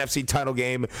in the NFC title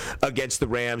game against the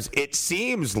Rams. It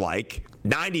seems like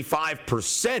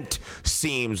 95%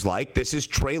 seems like this is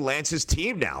Trey Lance's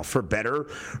team now, for better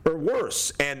or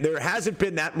worse. And there hasn't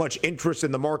been that much interest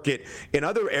in the market in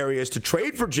other areas to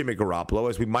trade for Jimmy Garoppolo,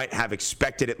 as we might have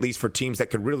expected, at least for teams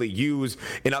that could really use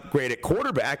an upgraded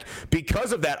quarterback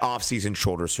because of that offseason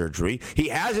shoulder surgery. He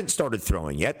hasn't started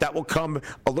throwing yet. That will come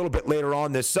a little bit later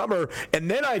on this summer. And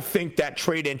then I think that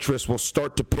trade interest will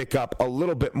start to pick up a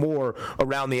little bit more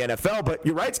around the NFL. But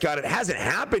you're right, Scott, it hasn't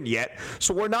happened yet.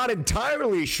 So we're not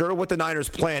entirely sure what the Niners'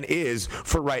 plan is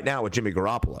for right now with Jimmy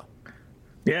Garoppolo.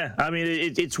 Yeah, I mean,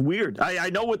 it's weird.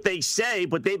 I know what they say,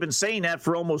 but they've been saying that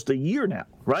for almost a year now,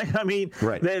 right? I mean,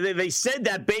 right. They said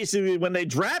that basically when they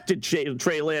drafted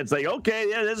Trey Lance. Like, okay,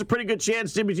 yeah, there's a pretty good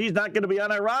chance Jimmy G's not going to be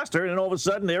on our roster. And all of a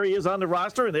sudden, there he is on the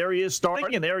roster, and there he is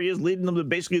starting, and there he is leading them to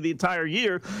basically the entire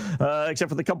year, except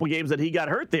for the couple games that he got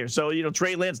hurt there. So,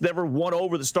 Trey Lance never won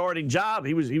over the starting job.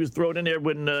 He was thrown in there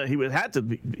when he had to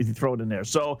be thrown in there.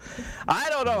 So, I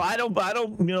don't know. I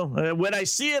don't. When I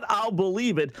see it, I'll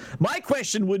believe it. My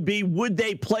question would be, would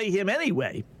they play him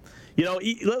anyway?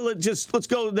 Let's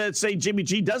go. Let's say Jimmy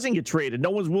G doesn't get traded. No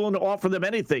one's willing to offer them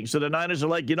anything. So the Niners are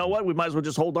like, you know what? We might as well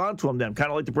just hold on to him then, kind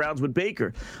of like the Browns with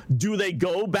Baker. Do they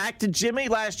go back to Jimmy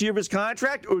last year of his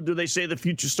contract, or do they say the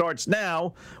future starts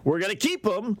now? We're going to keep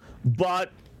him,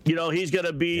 but he's going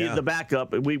to be the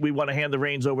backup. We want to hand the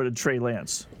reins over to Trey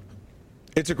Lance.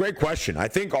 It's a great question. I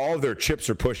think all of their chips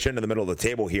are pushed into the middle of the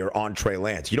table here on Trey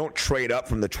Lance. You don't trade up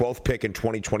from the 12th pick in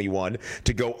 2021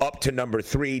 to go up to number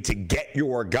 3 to get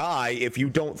your guy if you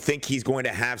don't think he's going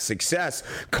to have success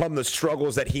come the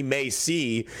struggles that he may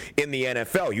see in the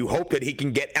NFL. You hope that he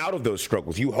can get out of those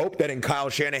struggles. You hope that in Kyle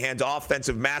Shanahan's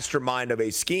offensive mastermind of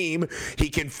a scheme, he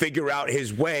can figure out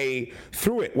his way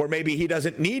through it, where maybe he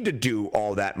doesn't need to do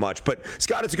all that much. But,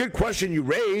 Scott, it's a good question you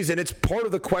raise, and it's part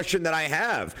of the question that I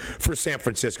have for San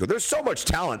Francisco. There's so much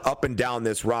talent up and down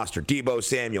this roster. Deebo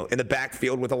Samuel in the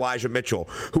backfield with Elijah Mitchell,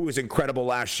 who was incredible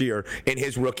last year in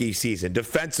his rookie season.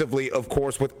 Defensively, of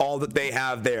course, with all that they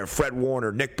have there, Fred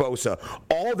Warner, Nick Bosa,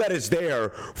 all that is there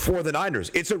for the Niners.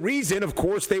 It's a reason, of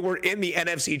course, they were in the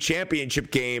NFC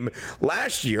Championship game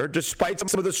last year, despite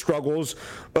some of the struggles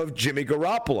of Jimmy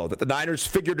Garoppolo, that the Niners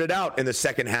figured it out in the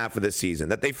second half of the season,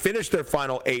 that they finished their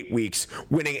final 8 weeks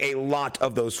winning a lot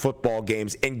of those football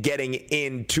games and getting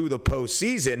into the postseason.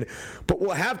 But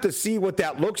we'll have to see what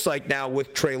that looks like now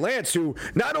with Trey Lance, who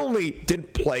not only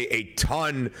didn't play a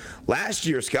ton last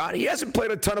year, Scott, he hasn't played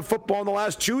a ton of football in the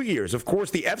last 2 years. Of course,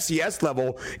 the FCS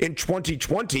level in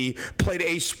 2020 played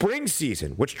a spring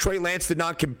season, which Trey Lance did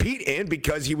not compete in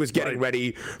because he was getting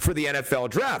ready for the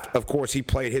NFL draft. Of course, he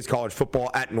played his college football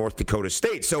at North Dakota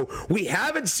State. So we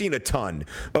haven't seen a ton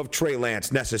of Trey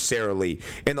Lance necessarily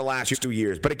in the last 2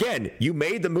 years. But again, you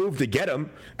made the move to get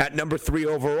him at number 3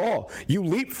 overall. You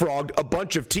leapfrogged a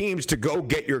bunch of teams to go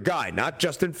get your guy, not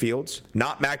Justin Fields,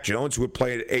 not Mac Jones, who had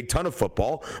played a ton of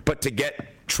football, but to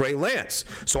get Trey Lance.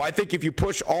 So I think if you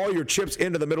push all your chips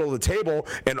into the middle of the table,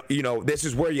 and this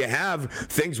is where you have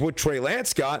things with Trey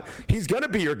Lance, Scott, he's going to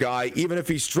be your guy, even if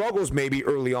he struggles maybe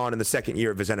early on in the second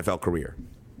year of his NFL career.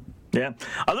 Yeah.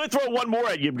 I'm going to throw one more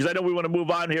at you because I know we want to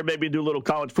move on here, maybe do a little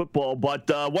college football. But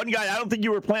one guy I don't think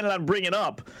you were planning on bringing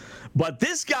up, but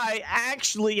this guy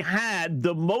actually had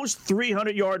the most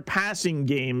 300-yard passing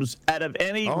games out of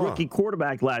any rookie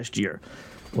quarterback last year.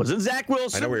 Wasn't Zach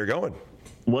Wilson. I know where you're going.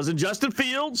 Wasn't Justin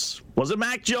Fields. Wasn't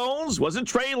Mac Jones. Wasn't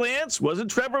Trey Lance.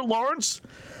 Wasn't Trevor Lawrence.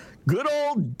 Good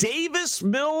old Davis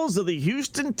Mills of the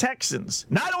Houston Texans.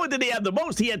 Not only did he have the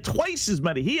most, he had twice as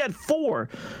many. He had 4.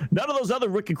 None of those other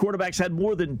rookie quarterbacks had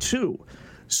more than 2.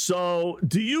 So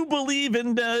do you believe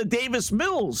in Davis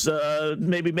Mills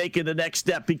maybe making the next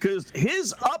step? Because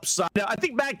his upside, now I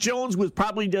think Mac Jones was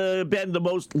probably been the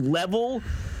most level,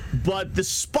 but the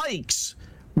spikes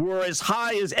were as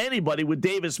high as anybody with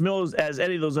Davis Mills as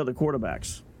any of those other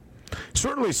quarterbacks.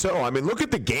 Certainly so. I mean, look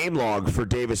at the game log for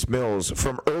Davis Mills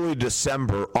from early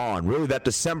December on. Really, that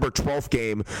December 12th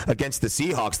game against the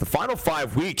Seahawks, the final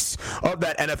 5 weeks of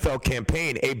that NFL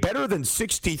campaign, a better than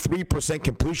 63%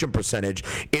 completion percentage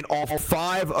in all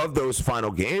 5 of those final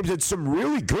games. And some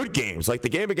really good games, like the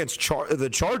game against the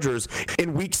Chargers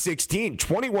in Week 16,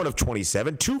 21 of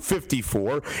 27,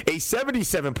 254, a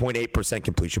 77.8%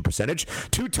 completion percentage,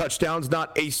 2 touchdowns,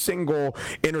 not a single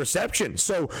interception.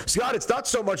 So, Scott, it's not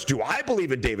so much do I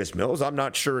believe in Davis Mills. I'm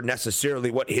not sure necessarily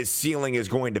what his ceiling is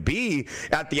going to be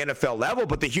at the NFL level,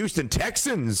 but the Houston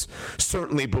Texans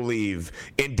certainly believe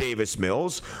in Davis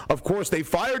Mills. Of course, they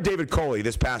fired David Culley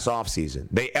this past offseason.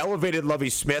 They elevated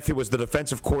Lovie Smith, who was the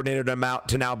defensive coordinator,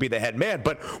 to now be the head man.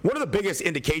 But one of the biggest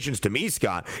indications to me,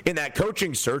 Scott, in that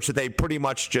coaching search that they pretty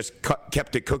much just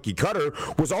kept it cookie cutter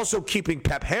was also keeping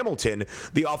Pep Hamilton,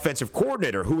 the offensive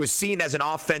coordinator, who is seen as an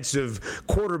offensive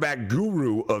quarterback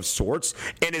guru of sorts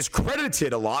and is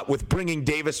credited a lot with bringing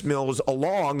Davis Mills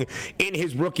along in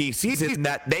his rookie rookie season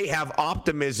that they have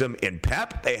optimism in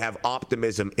Pep, they have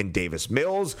optimism in Davis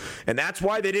Mills, and that's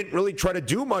why they didn't really try to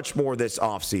do much more this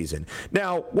offseason.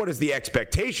 Now, what is the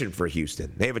expectation for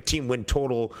Houston? They have a team win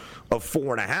total of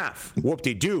 4.5.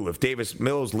 Whoop-de-doo. If Davis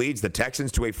Mills leads the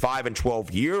Texans to a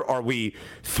 5-12 year, are we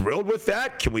thrilled with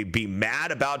that? Can we be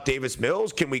mad about Davis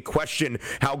Mills? Can we question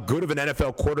how good of an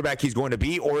NFL quarterback he's going to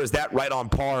be, or is that right on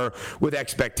par with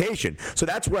expectation? So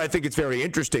that's where I think it's very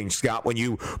interesting, Scott, when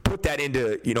you put that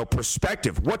into,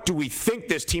 perspective. What do we think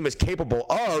this team is capable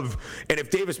of? And if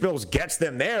Davis Mills gets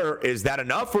them there, is that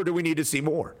enough, or do we need to see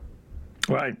more?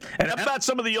 Right. And how about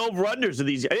some of the over-unders of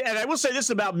these? And I will say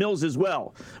this about Mills as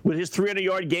well. With his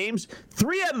 300-yard games,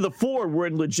 3 out of the 4 were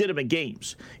in legitimate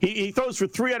games. He throws for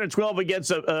 312 against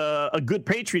a good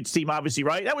Patriots team, obviously,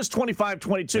 right? That was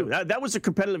 25-22. That was a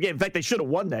competitive game. In fact, they should have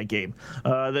won that game.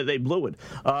 They blew it.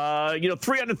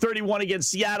 331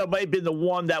 against Seattle might have been the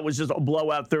one that was just a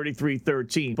blowout,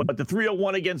 33-13. But the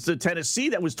 301 against the Tennessee,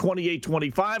 that was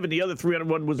 28-25, and the other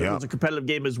 301 was a competitive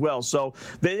game as well. So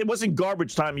it wasn't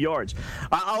garbage time yards.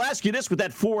 I'll ask you this with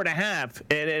that 4.5,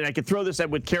 and I could throw this at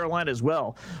with Carolina as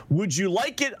well. Would you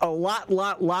like it a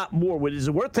lot more? Is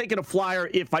it worth taking a flyer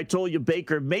if I told you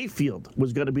Baker Mayfield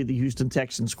was going to be the Houston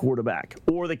Texans quarterback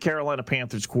or the Carolina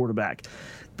Panthers quarterback?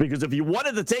 Because if you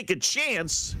wanted to take a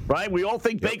chance, right, we all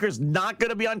think Baker's not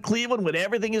going to be on Cleveland when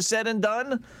everything is said and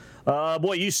done.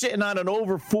 You sitting on an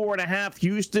over 4.5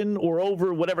 Houston or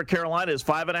over whatever Carolina is,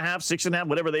 5.5, 6.5,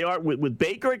 whatever they are with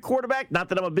Baker at quarterback. Not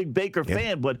that I'm a big Baker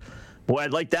fan, but boy,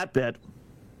 I'd like that bet.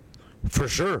 For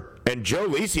sure. And Joe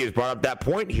Lisi has brought up that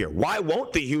point here. Why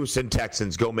won't the Houston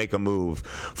Texans go make a move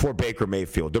for Baker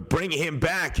Mayfield? To bring him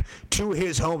back to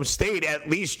his home state, at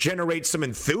least generate some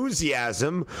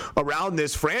enthusiasm around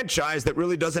this franchise that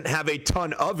really doesn't have a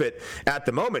ton of it at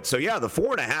the moment. So, yeah, the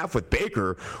 4.5 with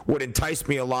Baker would entice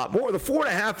me a lot more. The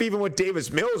 4.5 even with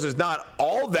Davis Mills is not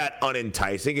all that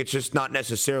unenticing. It's just not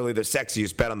necessarily the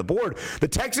sexiest bet on the board. The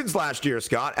Texans last year,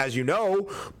 Scott, as you know,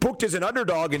 booked as an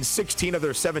underdog in 16 of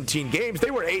their 17 games.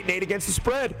 They were 8-8 against the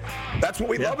spread. That's what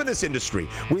we love in this industry.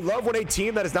 We love when a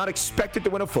team that is not expected to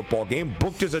win a football game,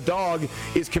 booked as a dog,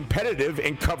 is competitive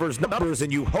and covers numbers,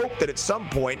 and you hope that at some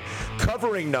point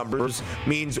covering numbers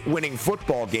means winning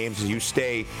football games as you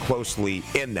stay closely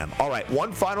in them. All right,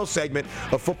 one final segment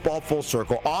of Football Full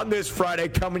Circle on this Friday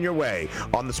coming your way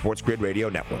on the Sports Grid Radio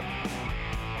Network.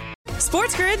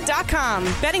 SportsGrid.com.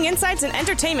 Betting insights and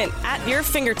entertainment at your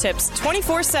fingertips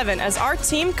 24/7 as our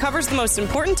team covers the most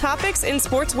important topics in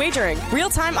sports wagering.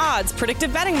 Real-time odds,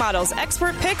 predictive betting models,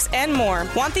 expert picks, and more.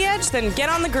 Want the edge? Then get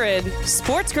on the grid.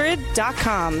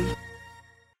 SportsGrid.com.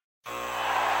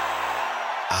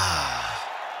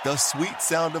 The sweet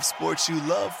sound of sports you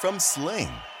love from Sling.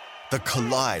 The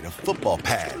collide of football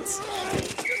pads.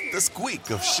 The squeak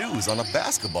of shoes on a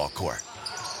basketball court.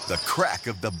 The crack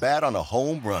of the bat on a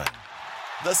home run.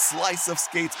 The slice of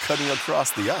skates cutting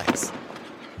across the ice.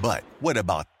 But what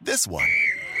about this one?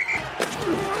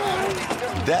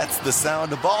 That's the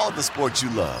sound of all the sports you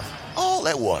love, all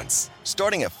at once.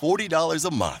 Starting at $40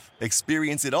 a month.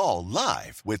 Experience it all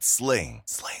live with Sling.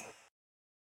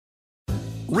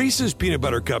 Reese's Peanut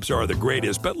Butter Cups are the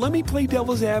greatest, but let me play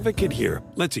devil's advocate here.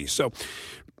 Let's see. So,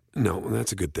 no,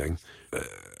 that's a good thing.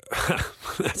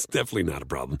 That's definitely not a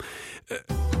problem.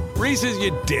 Reese's,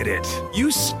 you did it.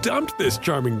 You stumped this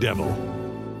charming devil.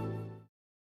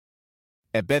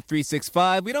 At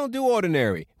Bet365, we don't do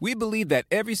ordinary. We believe that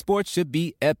every sport should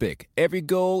be epic. Every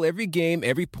goal, every game,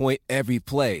 every point, every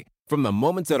play. From the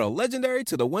moments that are legendary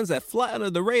to the ones that fly under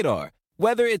the radar.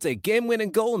 Whether it's a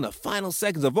game-winning goal in the final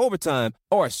seconds of overtime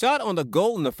or a shot on the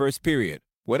goal in the first period.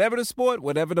 Whatever the sport,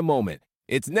 whatever the moment.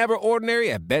 It's never ordinary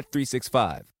at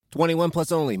Bet365. 21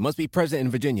 plus only. Must be present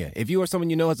in Virginia. If you or someone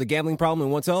you know has a gambling problem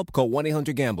and wants help, call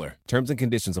 1-800-GAMBLER. Terms and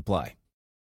conditions apply.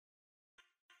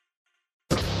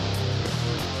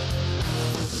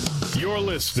 You're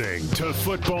listening to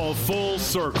Football Full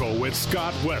Circle with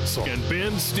Scott Wetzel and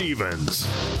Ben Stevens.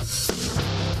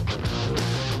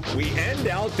 We end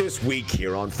out this week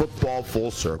here on Football Full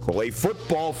Circle, a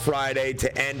Football Friday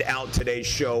to end out today's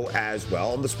show as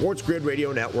well on the Sports Grid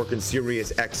Radio Network and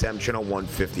Sirius XM Channel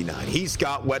 159. He's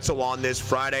Scott Wetzel on this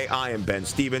Friday. I am Ben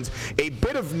Stevens. A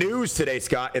bit of news today,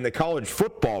 Scott, in the college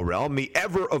football realm, the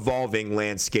ever-evolving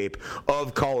landscape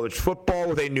of college football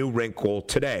with a new wrinkle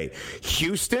today.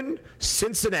 Houston,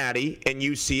 Cincinnati, and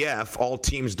UCF, all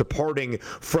teams departing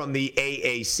from the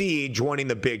AAC, joining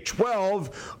the Big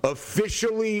 12,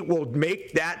 officially USC will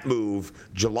make that move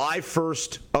July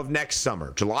 1st of next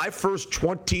summer, July 1st,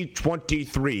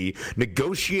 2023,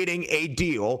 negotiating a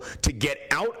deal to get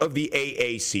out of the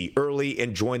AAC early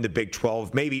and join the Big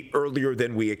 12, maybe earlier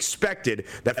than we expected.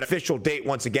 That official date,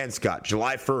 once again, Scott,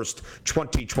 July 1st,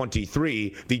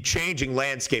 2023, the changing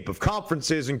landscape of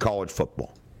conferences in college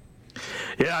football.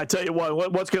 Yeah, I tell you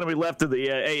what's going to be left of the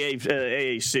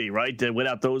AAC, right?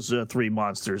 Without those three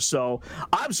monsters. So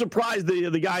I'm surprised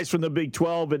the guys from the Big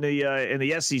 12 and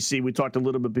the SEC, we talked a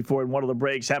little bit before in one of the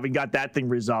breaks, haven't got that thing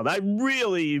resolved. I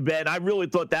really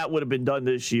thought that would have been done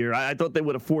this year. I thought they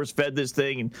would have force-fed this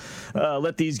thing and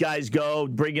let these guys go,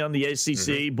 bring on the SEC.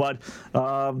 Mm-hmm. But,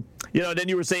 then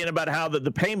you were saying about how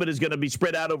the payment is going to be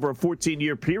spread out over a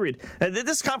 14-year period. And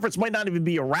this conference might not even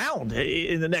be around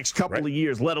in the next couple of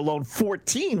years, let alone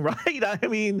 14, right? I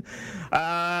mean,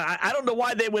 I don't know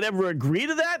why they would ever agree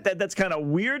to that. That's kind of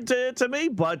weird to me,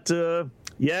 but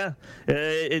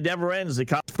it never ends, the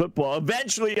college football.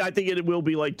 Eventually, I think it will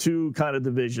be like two kind of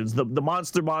divisions, the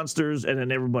monsters and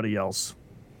then everybody else.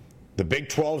 The Big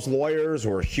 12's lawyers,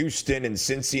 or Houston and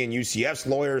Cincy and UCF's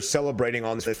lawyers, celebrating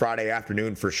on this Friday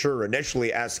afternoon for sure.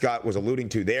 Initially, as Scott was alluding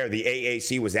to there, the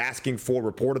AAC was asking for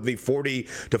reportedly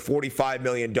 $40 to $45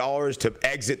 million to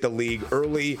exit the league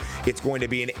early. It's going to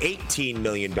be an $18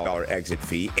 million exit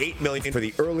fee, $8 million for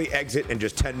the early exit and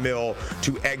just $10 million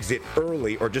to exit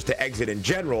early, or just to exit in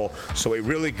general. So a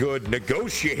really good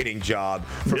negotiating job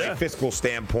from a fiscal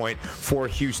standpoint for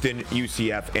Houston,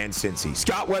 UCF, and Cincy.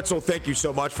 Scott Wetzel, thank you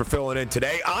so much for filling in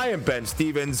today. I am Ben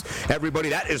Stevens. Everybody,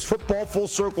 that is Football Full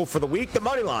Circle for the week. The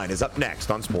Money Line is up next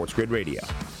on Sports Grid Radio.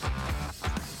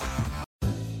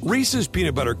 Reese's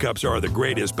Peanut Butter Cups are the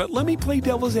greatest, but let me play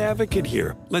devil's advocate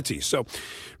here. Let's see. So,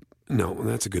 no,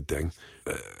 that's a good thing.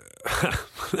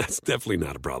 That's definitely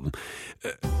not a problem.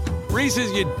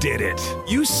 Reese's, you did it.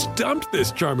 You stumped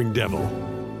this charming devil.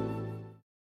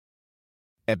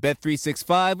 At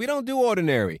Bet365, we don't do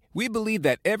ordinary. We believe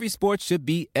that every sport should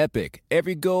be epic.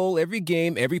 Every goal, every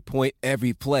game, every point,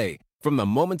 every play. From the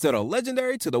moments that are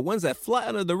legendary to the ones that fly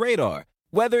under the radar.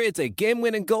 Whether it's a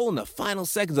game-winning goal in the final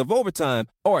seconds of overtime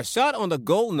or a shot on the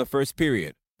goal in the first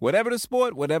period. Whatever the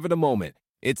sport, whatever the moment.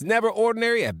 It's never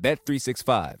ordinary at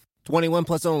Bet365. 21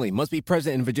 plus only. Must be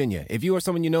present in Virginia. If you or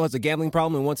someone you know has a gambling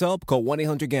problem and wants help, call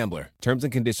 1-800-GAMBLER. Terms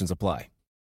and conditions apply.